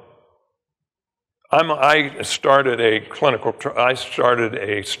 So I started I started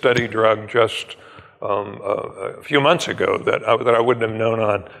a study drug just a few months ago that I wouldn't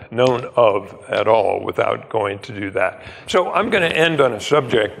have known of at all without going to do that. So I'm going to end on a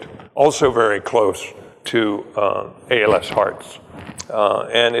subject also very close to ALS hearts.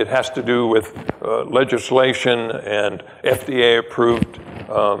 And it has to do with legislation and FDA-approved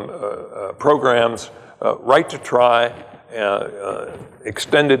programs, right to try,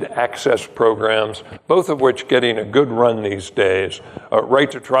 extended access programs, both of which getting a good run these days. Right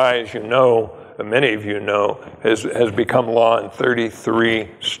to try, as you know, many of you know, has become law in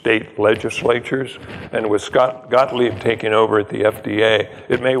 33 state legislatures. And with Scott Gottlieb taking over at the FDA,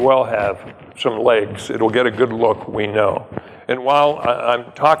 it may well have some legs. It'll get a good look, we know. And while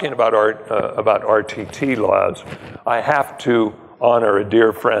I'm talking about RTT laws, I have to honor a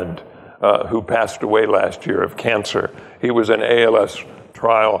dear friend who passed away last year of cancer. He was an ALS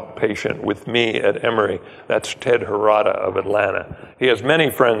trial patient with me at Emory. That's Ted Hirata of Atlanta. He has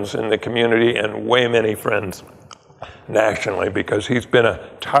many friends in the community and way many friends nationally because he's been a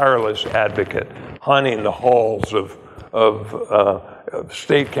tireless advocate, haunting the halls of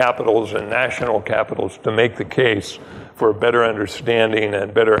state capitals and national capitals to make the case for better understanding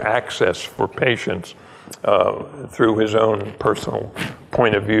and better access for patients through his own personal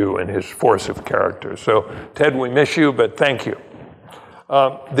point of view and his force of character. So, Ted, we miss you, but thank you.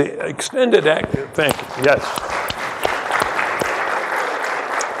 The extended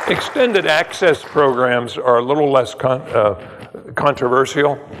extended access programs are a little less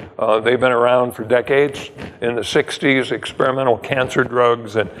controversial. They've been around for decades. In the 60s, experimental cancer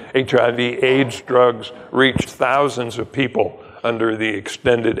drugs and HIV/AIDS drugs reached thousands of people under the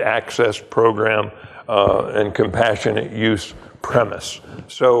extended access program and compassionate use premise.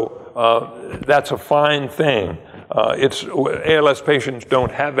 So that's a fine thing. ALS patients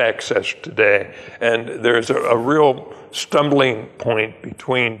don't have access today, and there's a real stumbling point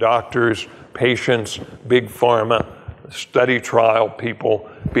between doctors, patients, big pharma, study trial people,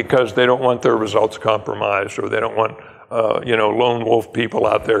 because they don't want their results compromised, or they don't want lone wolf people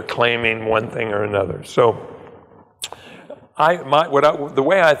out there claiming one thing or another. So the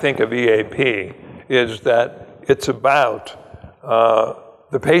way I think of EAP is that it's about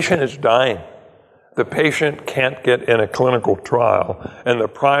the patient is dying. The patient can't get in a clinical trial, and the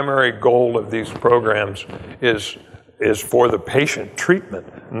primary goal of these programs is for the patient treatment,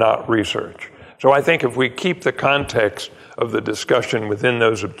 not research. So I think if we keep the context of the discussion within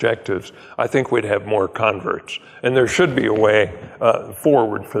those objectives, I think we'd have more converts. And there should be a way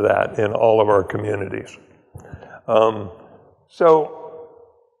forward for that in all of our communities. So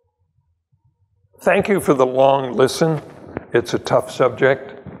thank you for the long listen. It's a tough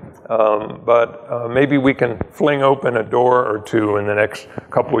subject. but maybe we can fling open a door or two in the next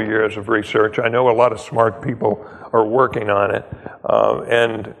couple of years of research. I know a lot of smart people are working on it,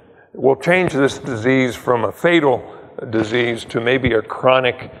 and we'll change this disease from a fatal disease to maybe a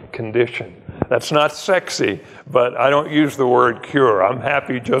chronic condition. That's not sexy, but I don't use the word cure. I'm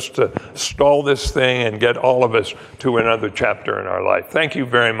happy just to stall this thing and get all of us to another chapter in our life. Thank you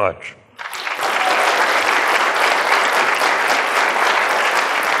very much.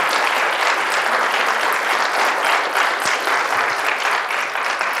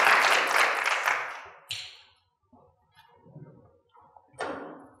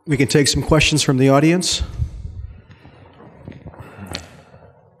 We can take some questions from the audience.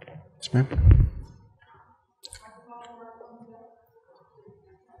 Yes, ma'am.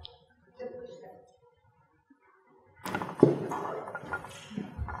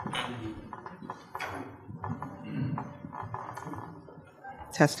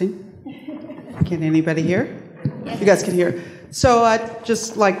 Testing. Can anybody hear? You guys can hear. So I'd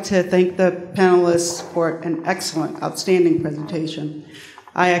just like to thank the panelists for an excellent, outstanding presentation.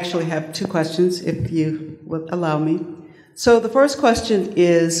 I actually have two questions, if you would allow me. So the first question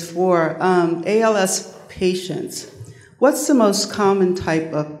is for ALS patients. What's the most common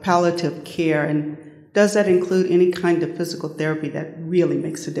type of palliative care, and does that include any kind of physical therapy that really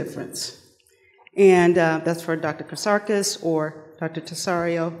makes a difference? And that's for Dr. Kasarkis or Dr.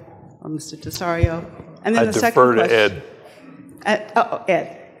 Tesario or Mr. Tesario. And then I defer to Ed.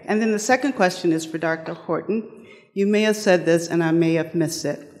 Ed. And then the second question is for Dr. Horton. You may have said this, and I may have missed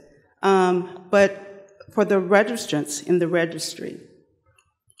it. But for the registrants in the registry,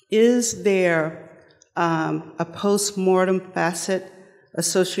 is there a post-mortem facet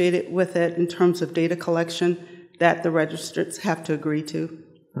associated with it in terms of data collection that the registrants have to agree to?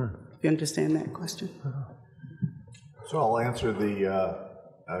 If you understand that question. So I'll answer the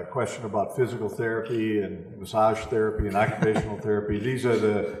question about physical therapy and massage therapy and occupational therapy. These are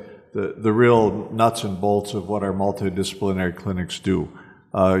the real nuts and bolts of what our multidisciplinary clinics do.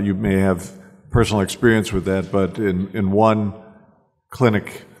 You may have personal experience with that, but in one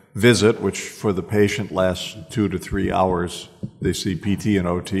clinic visit, which for the patient lasts 2 to 3 hours, they see PT and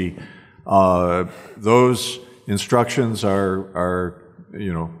OT. Those instructions are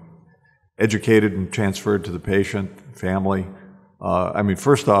educated and transferred to the patient, family. I mean,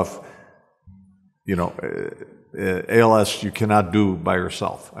 first off, ALS you cannot do by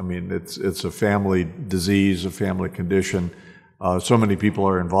yourself. I mean, it's a family disease, a family condition. So many people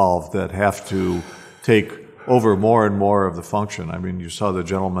are involved that have to take over more and more of the function. I mean, you saw the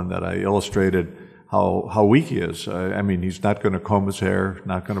gentleman that I illustrated how weak he is. I mean, he's not going to comb his hair,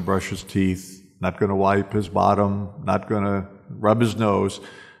 not going to brush his teeth, not going to wipe his bottom, not going to rub his nose.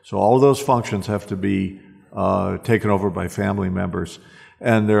 So all those functions have to be taken over by family members.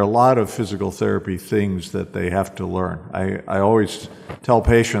 And there are a lot of physical therapy things that they have to learn. I always tell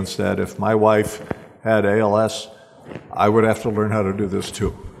patients that if my wife had ALS, I would have to learn how to do this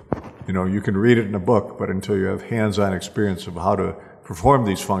too. You can read it in a book, but until you have hands-on experience of how to perform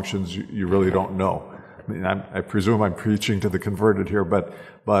these functions, you really don't know. I mean, I presume I'm preaching to the converted here, but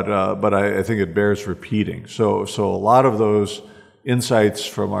I think it bears repeating. So a lot of those insights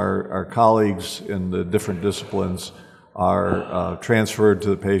from our colleagues in the different disciplines are transferred to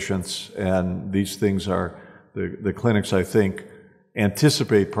the patients, and these things are, the clinics, I think,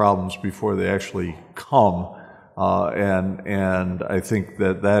 anticipate problems before they actually come, and I think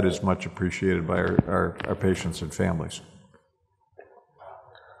that is much appreciated by our patients and families.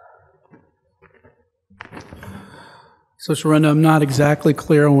 So, Sharonda, I'm not exactly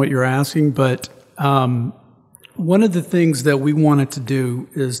clear on what you're asking, but one of the things that we wanted to do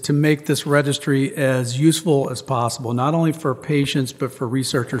is to make this registry as useful as possible, not only for patients, but for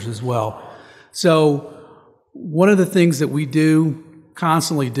researchers as well. So one of the things that we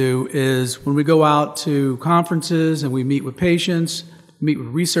constantly do is when we go out to conferences and we meet with patients, meet with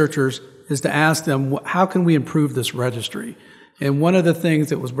researchers, is to ask them, how can we improve this registry? And one of the things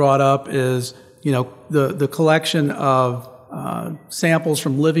that was brought up is, the collection of samples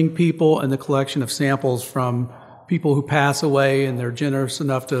from living people and the collection of samples from people who pass away and they're generous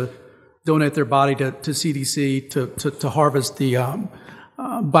enough to donate their body to CDC to harvest the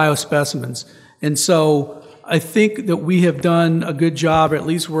biospecimens. And so I think that we have done a good job, or at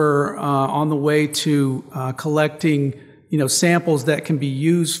least we're on the way to collecting, samples that can be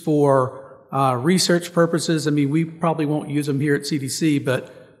used for research purposes. I mean, we probably won't use them here at CDC,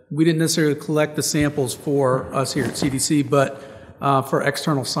 but we didn't necessarily collect the samples for us here at CDC, but for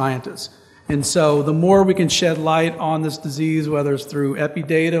external scientists. And so the more we can shed light on this disease, whether it's through epi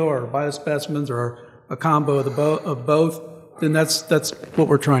data or biospecimens or a combo of both, then that's what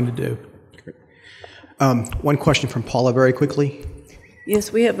we're trying to do. One question from Paula very quickly.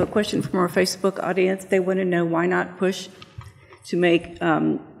 Yes, we have a question from our Facebook audience. They want to know why not push to make it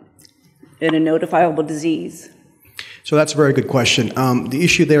a notifiable disease. So that's a very good question. The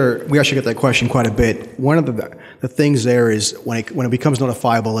issue there, we actually get that question quite a bit. One of the things there is when it becomes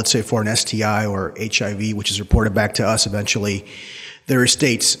notifiable, let's say for an STI or HIV, which is reported back to us eventually, there are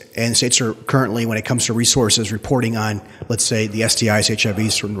states, and states are currently, when it comes to resources, reporting on, let's say, the STIs,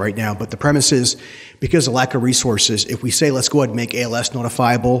 HIVs from right now. But the premise is, because of lack of resources, if we say, let's go ahead and make ALS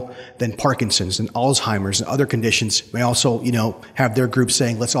notifiable, then Parkinson's and Alzheimer's and other conditions may also, have their group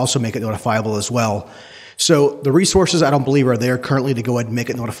saying, let's also make it notifiable as well. So the resources, I don't believe, are there currently to go ahead and make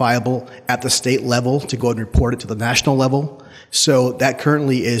it notifiable at the state level, to go ahead and report it to the national level. So that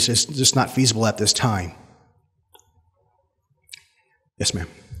currently is just not feasible at this time. Yes, ma'am.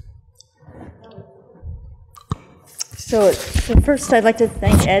 So first, I'd like to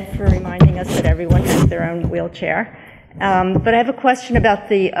thank Ed for reminding us that everyone has their own wheelchair. But I have a question about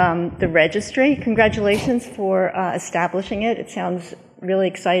the registry. Congratulations for establishing it. It sounds really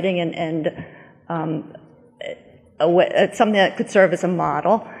exciting and something that could serve as a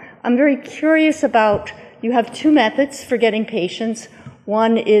model. I'm very curious about, you have two methods for getting patients.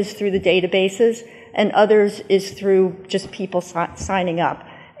 One is through the databases, and others is through just people signing up.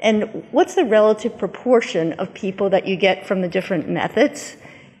 And what's the relative proportion of people that you get from the different methods?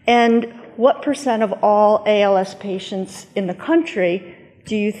 And what % of all ALS patients in the country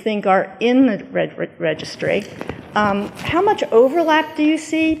do you think are in the registry? How much overlap do you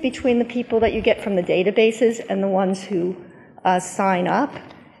see between the people that you get from the databases and the ones who sign up?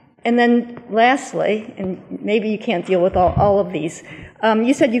 And then lastly, and maybe you can't deal with all of these,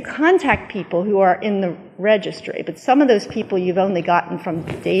 you said you contact people who are in the registry, but some of those people you've only gotten from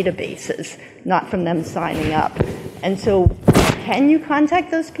databases, not from them signing up. And so can you contact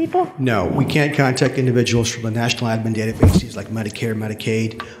those people? No, we can't contact individuals from the national admin databases like Medicare,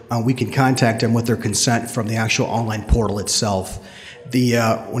 Medicaid. We can contact them with their consent from the actual online portal itself.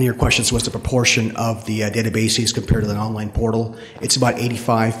 One of your questions was the proportion of the databases compared to the online portal. It's about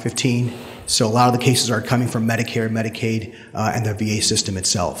 85-15. So a lot of the cases are coming from Medicare, Medicaid, and the VA system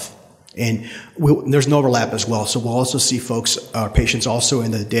itself. And there's an overlap as well. So we'll also see patients also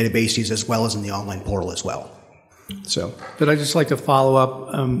in the databases as well as in the online portal as well. So, but I'd just like to follow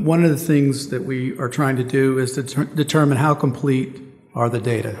up. One of the things that we are trying to do is to determine how complete are the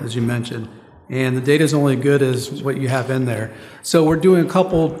data, as you mentioned. And the data is only good as what you have in there. So we're doing a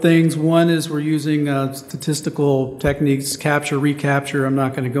couple things. One is we're using statistical techniques, capture, recapture. I'm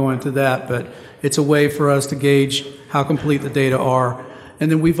not going to go into that, but it's a way for us to gauge how complete the data are.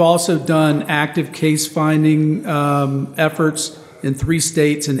 And then we've also done active case finding efforts in 3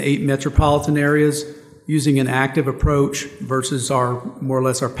 states and 8 metropolitan areas using an active approach versus more or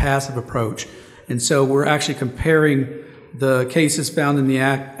less our passive approach. And so we're actually comparing the cases found in the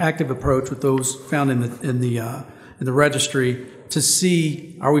active approach with those found in the registry to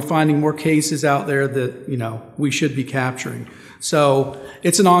see, are we finding more cases out there that we should be capturing. So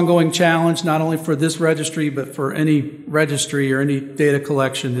it's an ongoing challenge, not only for this registry, but for any registry or any data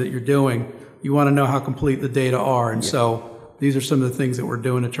collection that you're doing. You want to know how complete the data are, and so these are some of the things that we're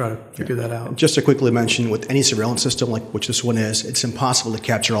doing to try to figure that out. Just to quickly mention, with any surveillance system like which this one is, it's impossible to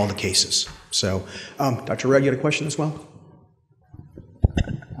capture all the cases. So, Dr. Reg, you had a question as well?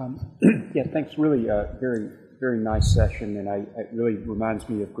 Yeah, thanks. Really, very, very nice session, and it really reminds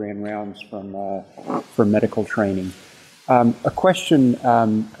me of Grand Rounds from medical training. A question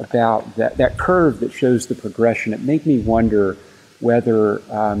about that curve that shows the progression. It made me wonder whether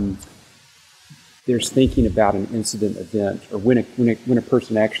there's thinking about an incident event, or when a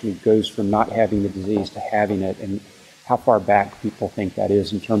person actually goes from not having the disease to having it, and how far back people think that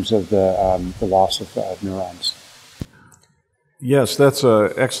is in terms of the loss of neurons. Yes, that's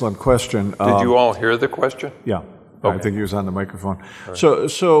an excellent question. Did you all hear the question? Yeah. Okay. I think he was on the microphone. Right.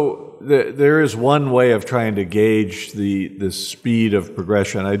 So there is one way of trying to gauge the speed of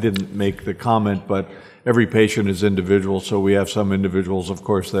progression. I didn't make the comment, but every patient is individual, so we have some individuals, of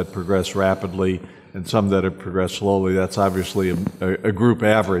course, that progress rapidly and some that have progressed slowly. That's obviously a group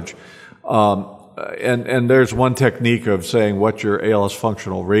average. And there's one technique of saying what your ALS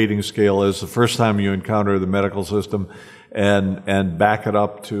functional rating scale is the first time you encounter the medical system, and back it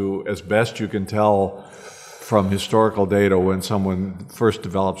up to, as best you can tell from historical data, when someone first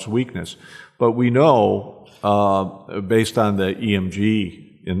develops weakness. But we know, based on the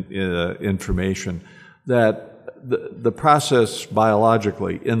EMG information, that the process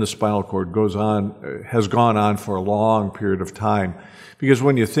biologically in the spinal cord has gone on for a long period of time. Because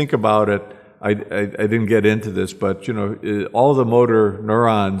when you think about it, I didn't get into this, but all the motor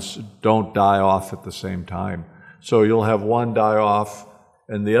neurons don't die off at the same time. So you'll have one die off,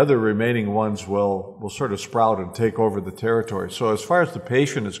 and the other remaining ones will sort of sprout and take over the territory. So as far as the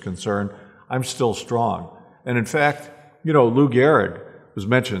patient is concerned, I'm still strong. And in fact, Lou Gehrig was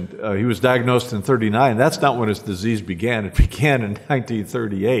mentioned. He was diagnosed in '39. That's not when his disease began. It began in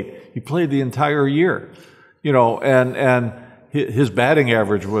 1938. He played the entire year, and his batting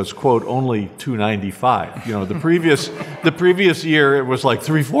average was, quote, only .295. The previous year it was like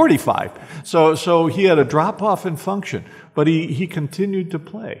 .345. So he had a drop off in function, but he continued to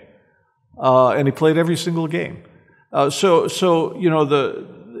play, and he played every single game.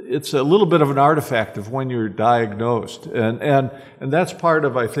 It's a little bit of an artifact of when you're diagnosed, and that's part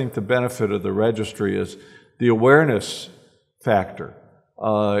of, I think, the benefit of the registry is the awareness factor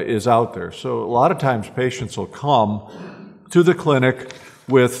is out there. So a lot of times patients will come to the clinic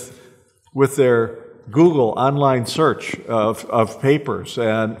with their Google online search of papers,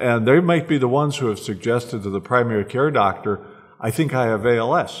 and they might be the ones who have suggested to the primary care doctor, I think I have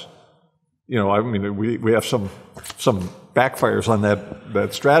ALS. We have some backfires on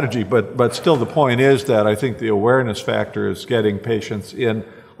that strategy, but still the point is that I think the awareness factor is getting patients in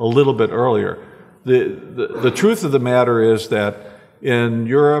a little bit earlier. The truth of the matter is that in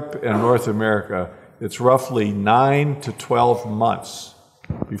Europe and North America, it's roughly 9 to 12 months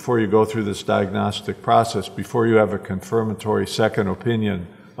before you go through this diagnostic process, before you have a confirmatory second opinion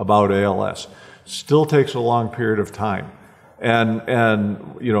about ALS. Still takes a long period of time. And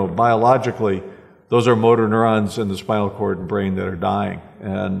biologically, those are motor neurons in the spinal cord and brain that are dying.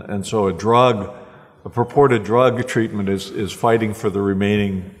 And so a purported drug treatment is fighting for the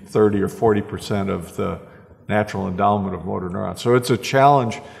remaining 30 or 40% of the natural endowment of motor neurons. So it's a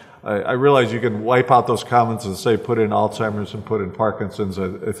challenge. I realize you can wipe out those comments and say put in Alzheimer's and put in Parkinson's.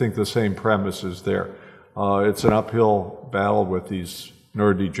 I think the same premise is there. It's an uphill battle with these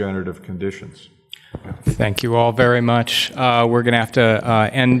neurodegenerative conditions. Thank you all very much. We're going to have to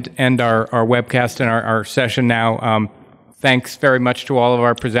end our webcast and our session now. Thanks very much to all of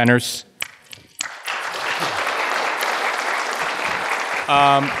our presenters.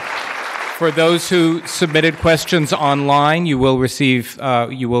 For those who submitted questions online, you will receive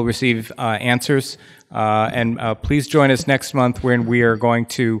answers. And please join us next month when we are going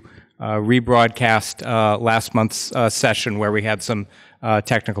to rebroadcast last month's session where we had some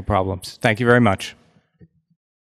technical problems. Thank you very much.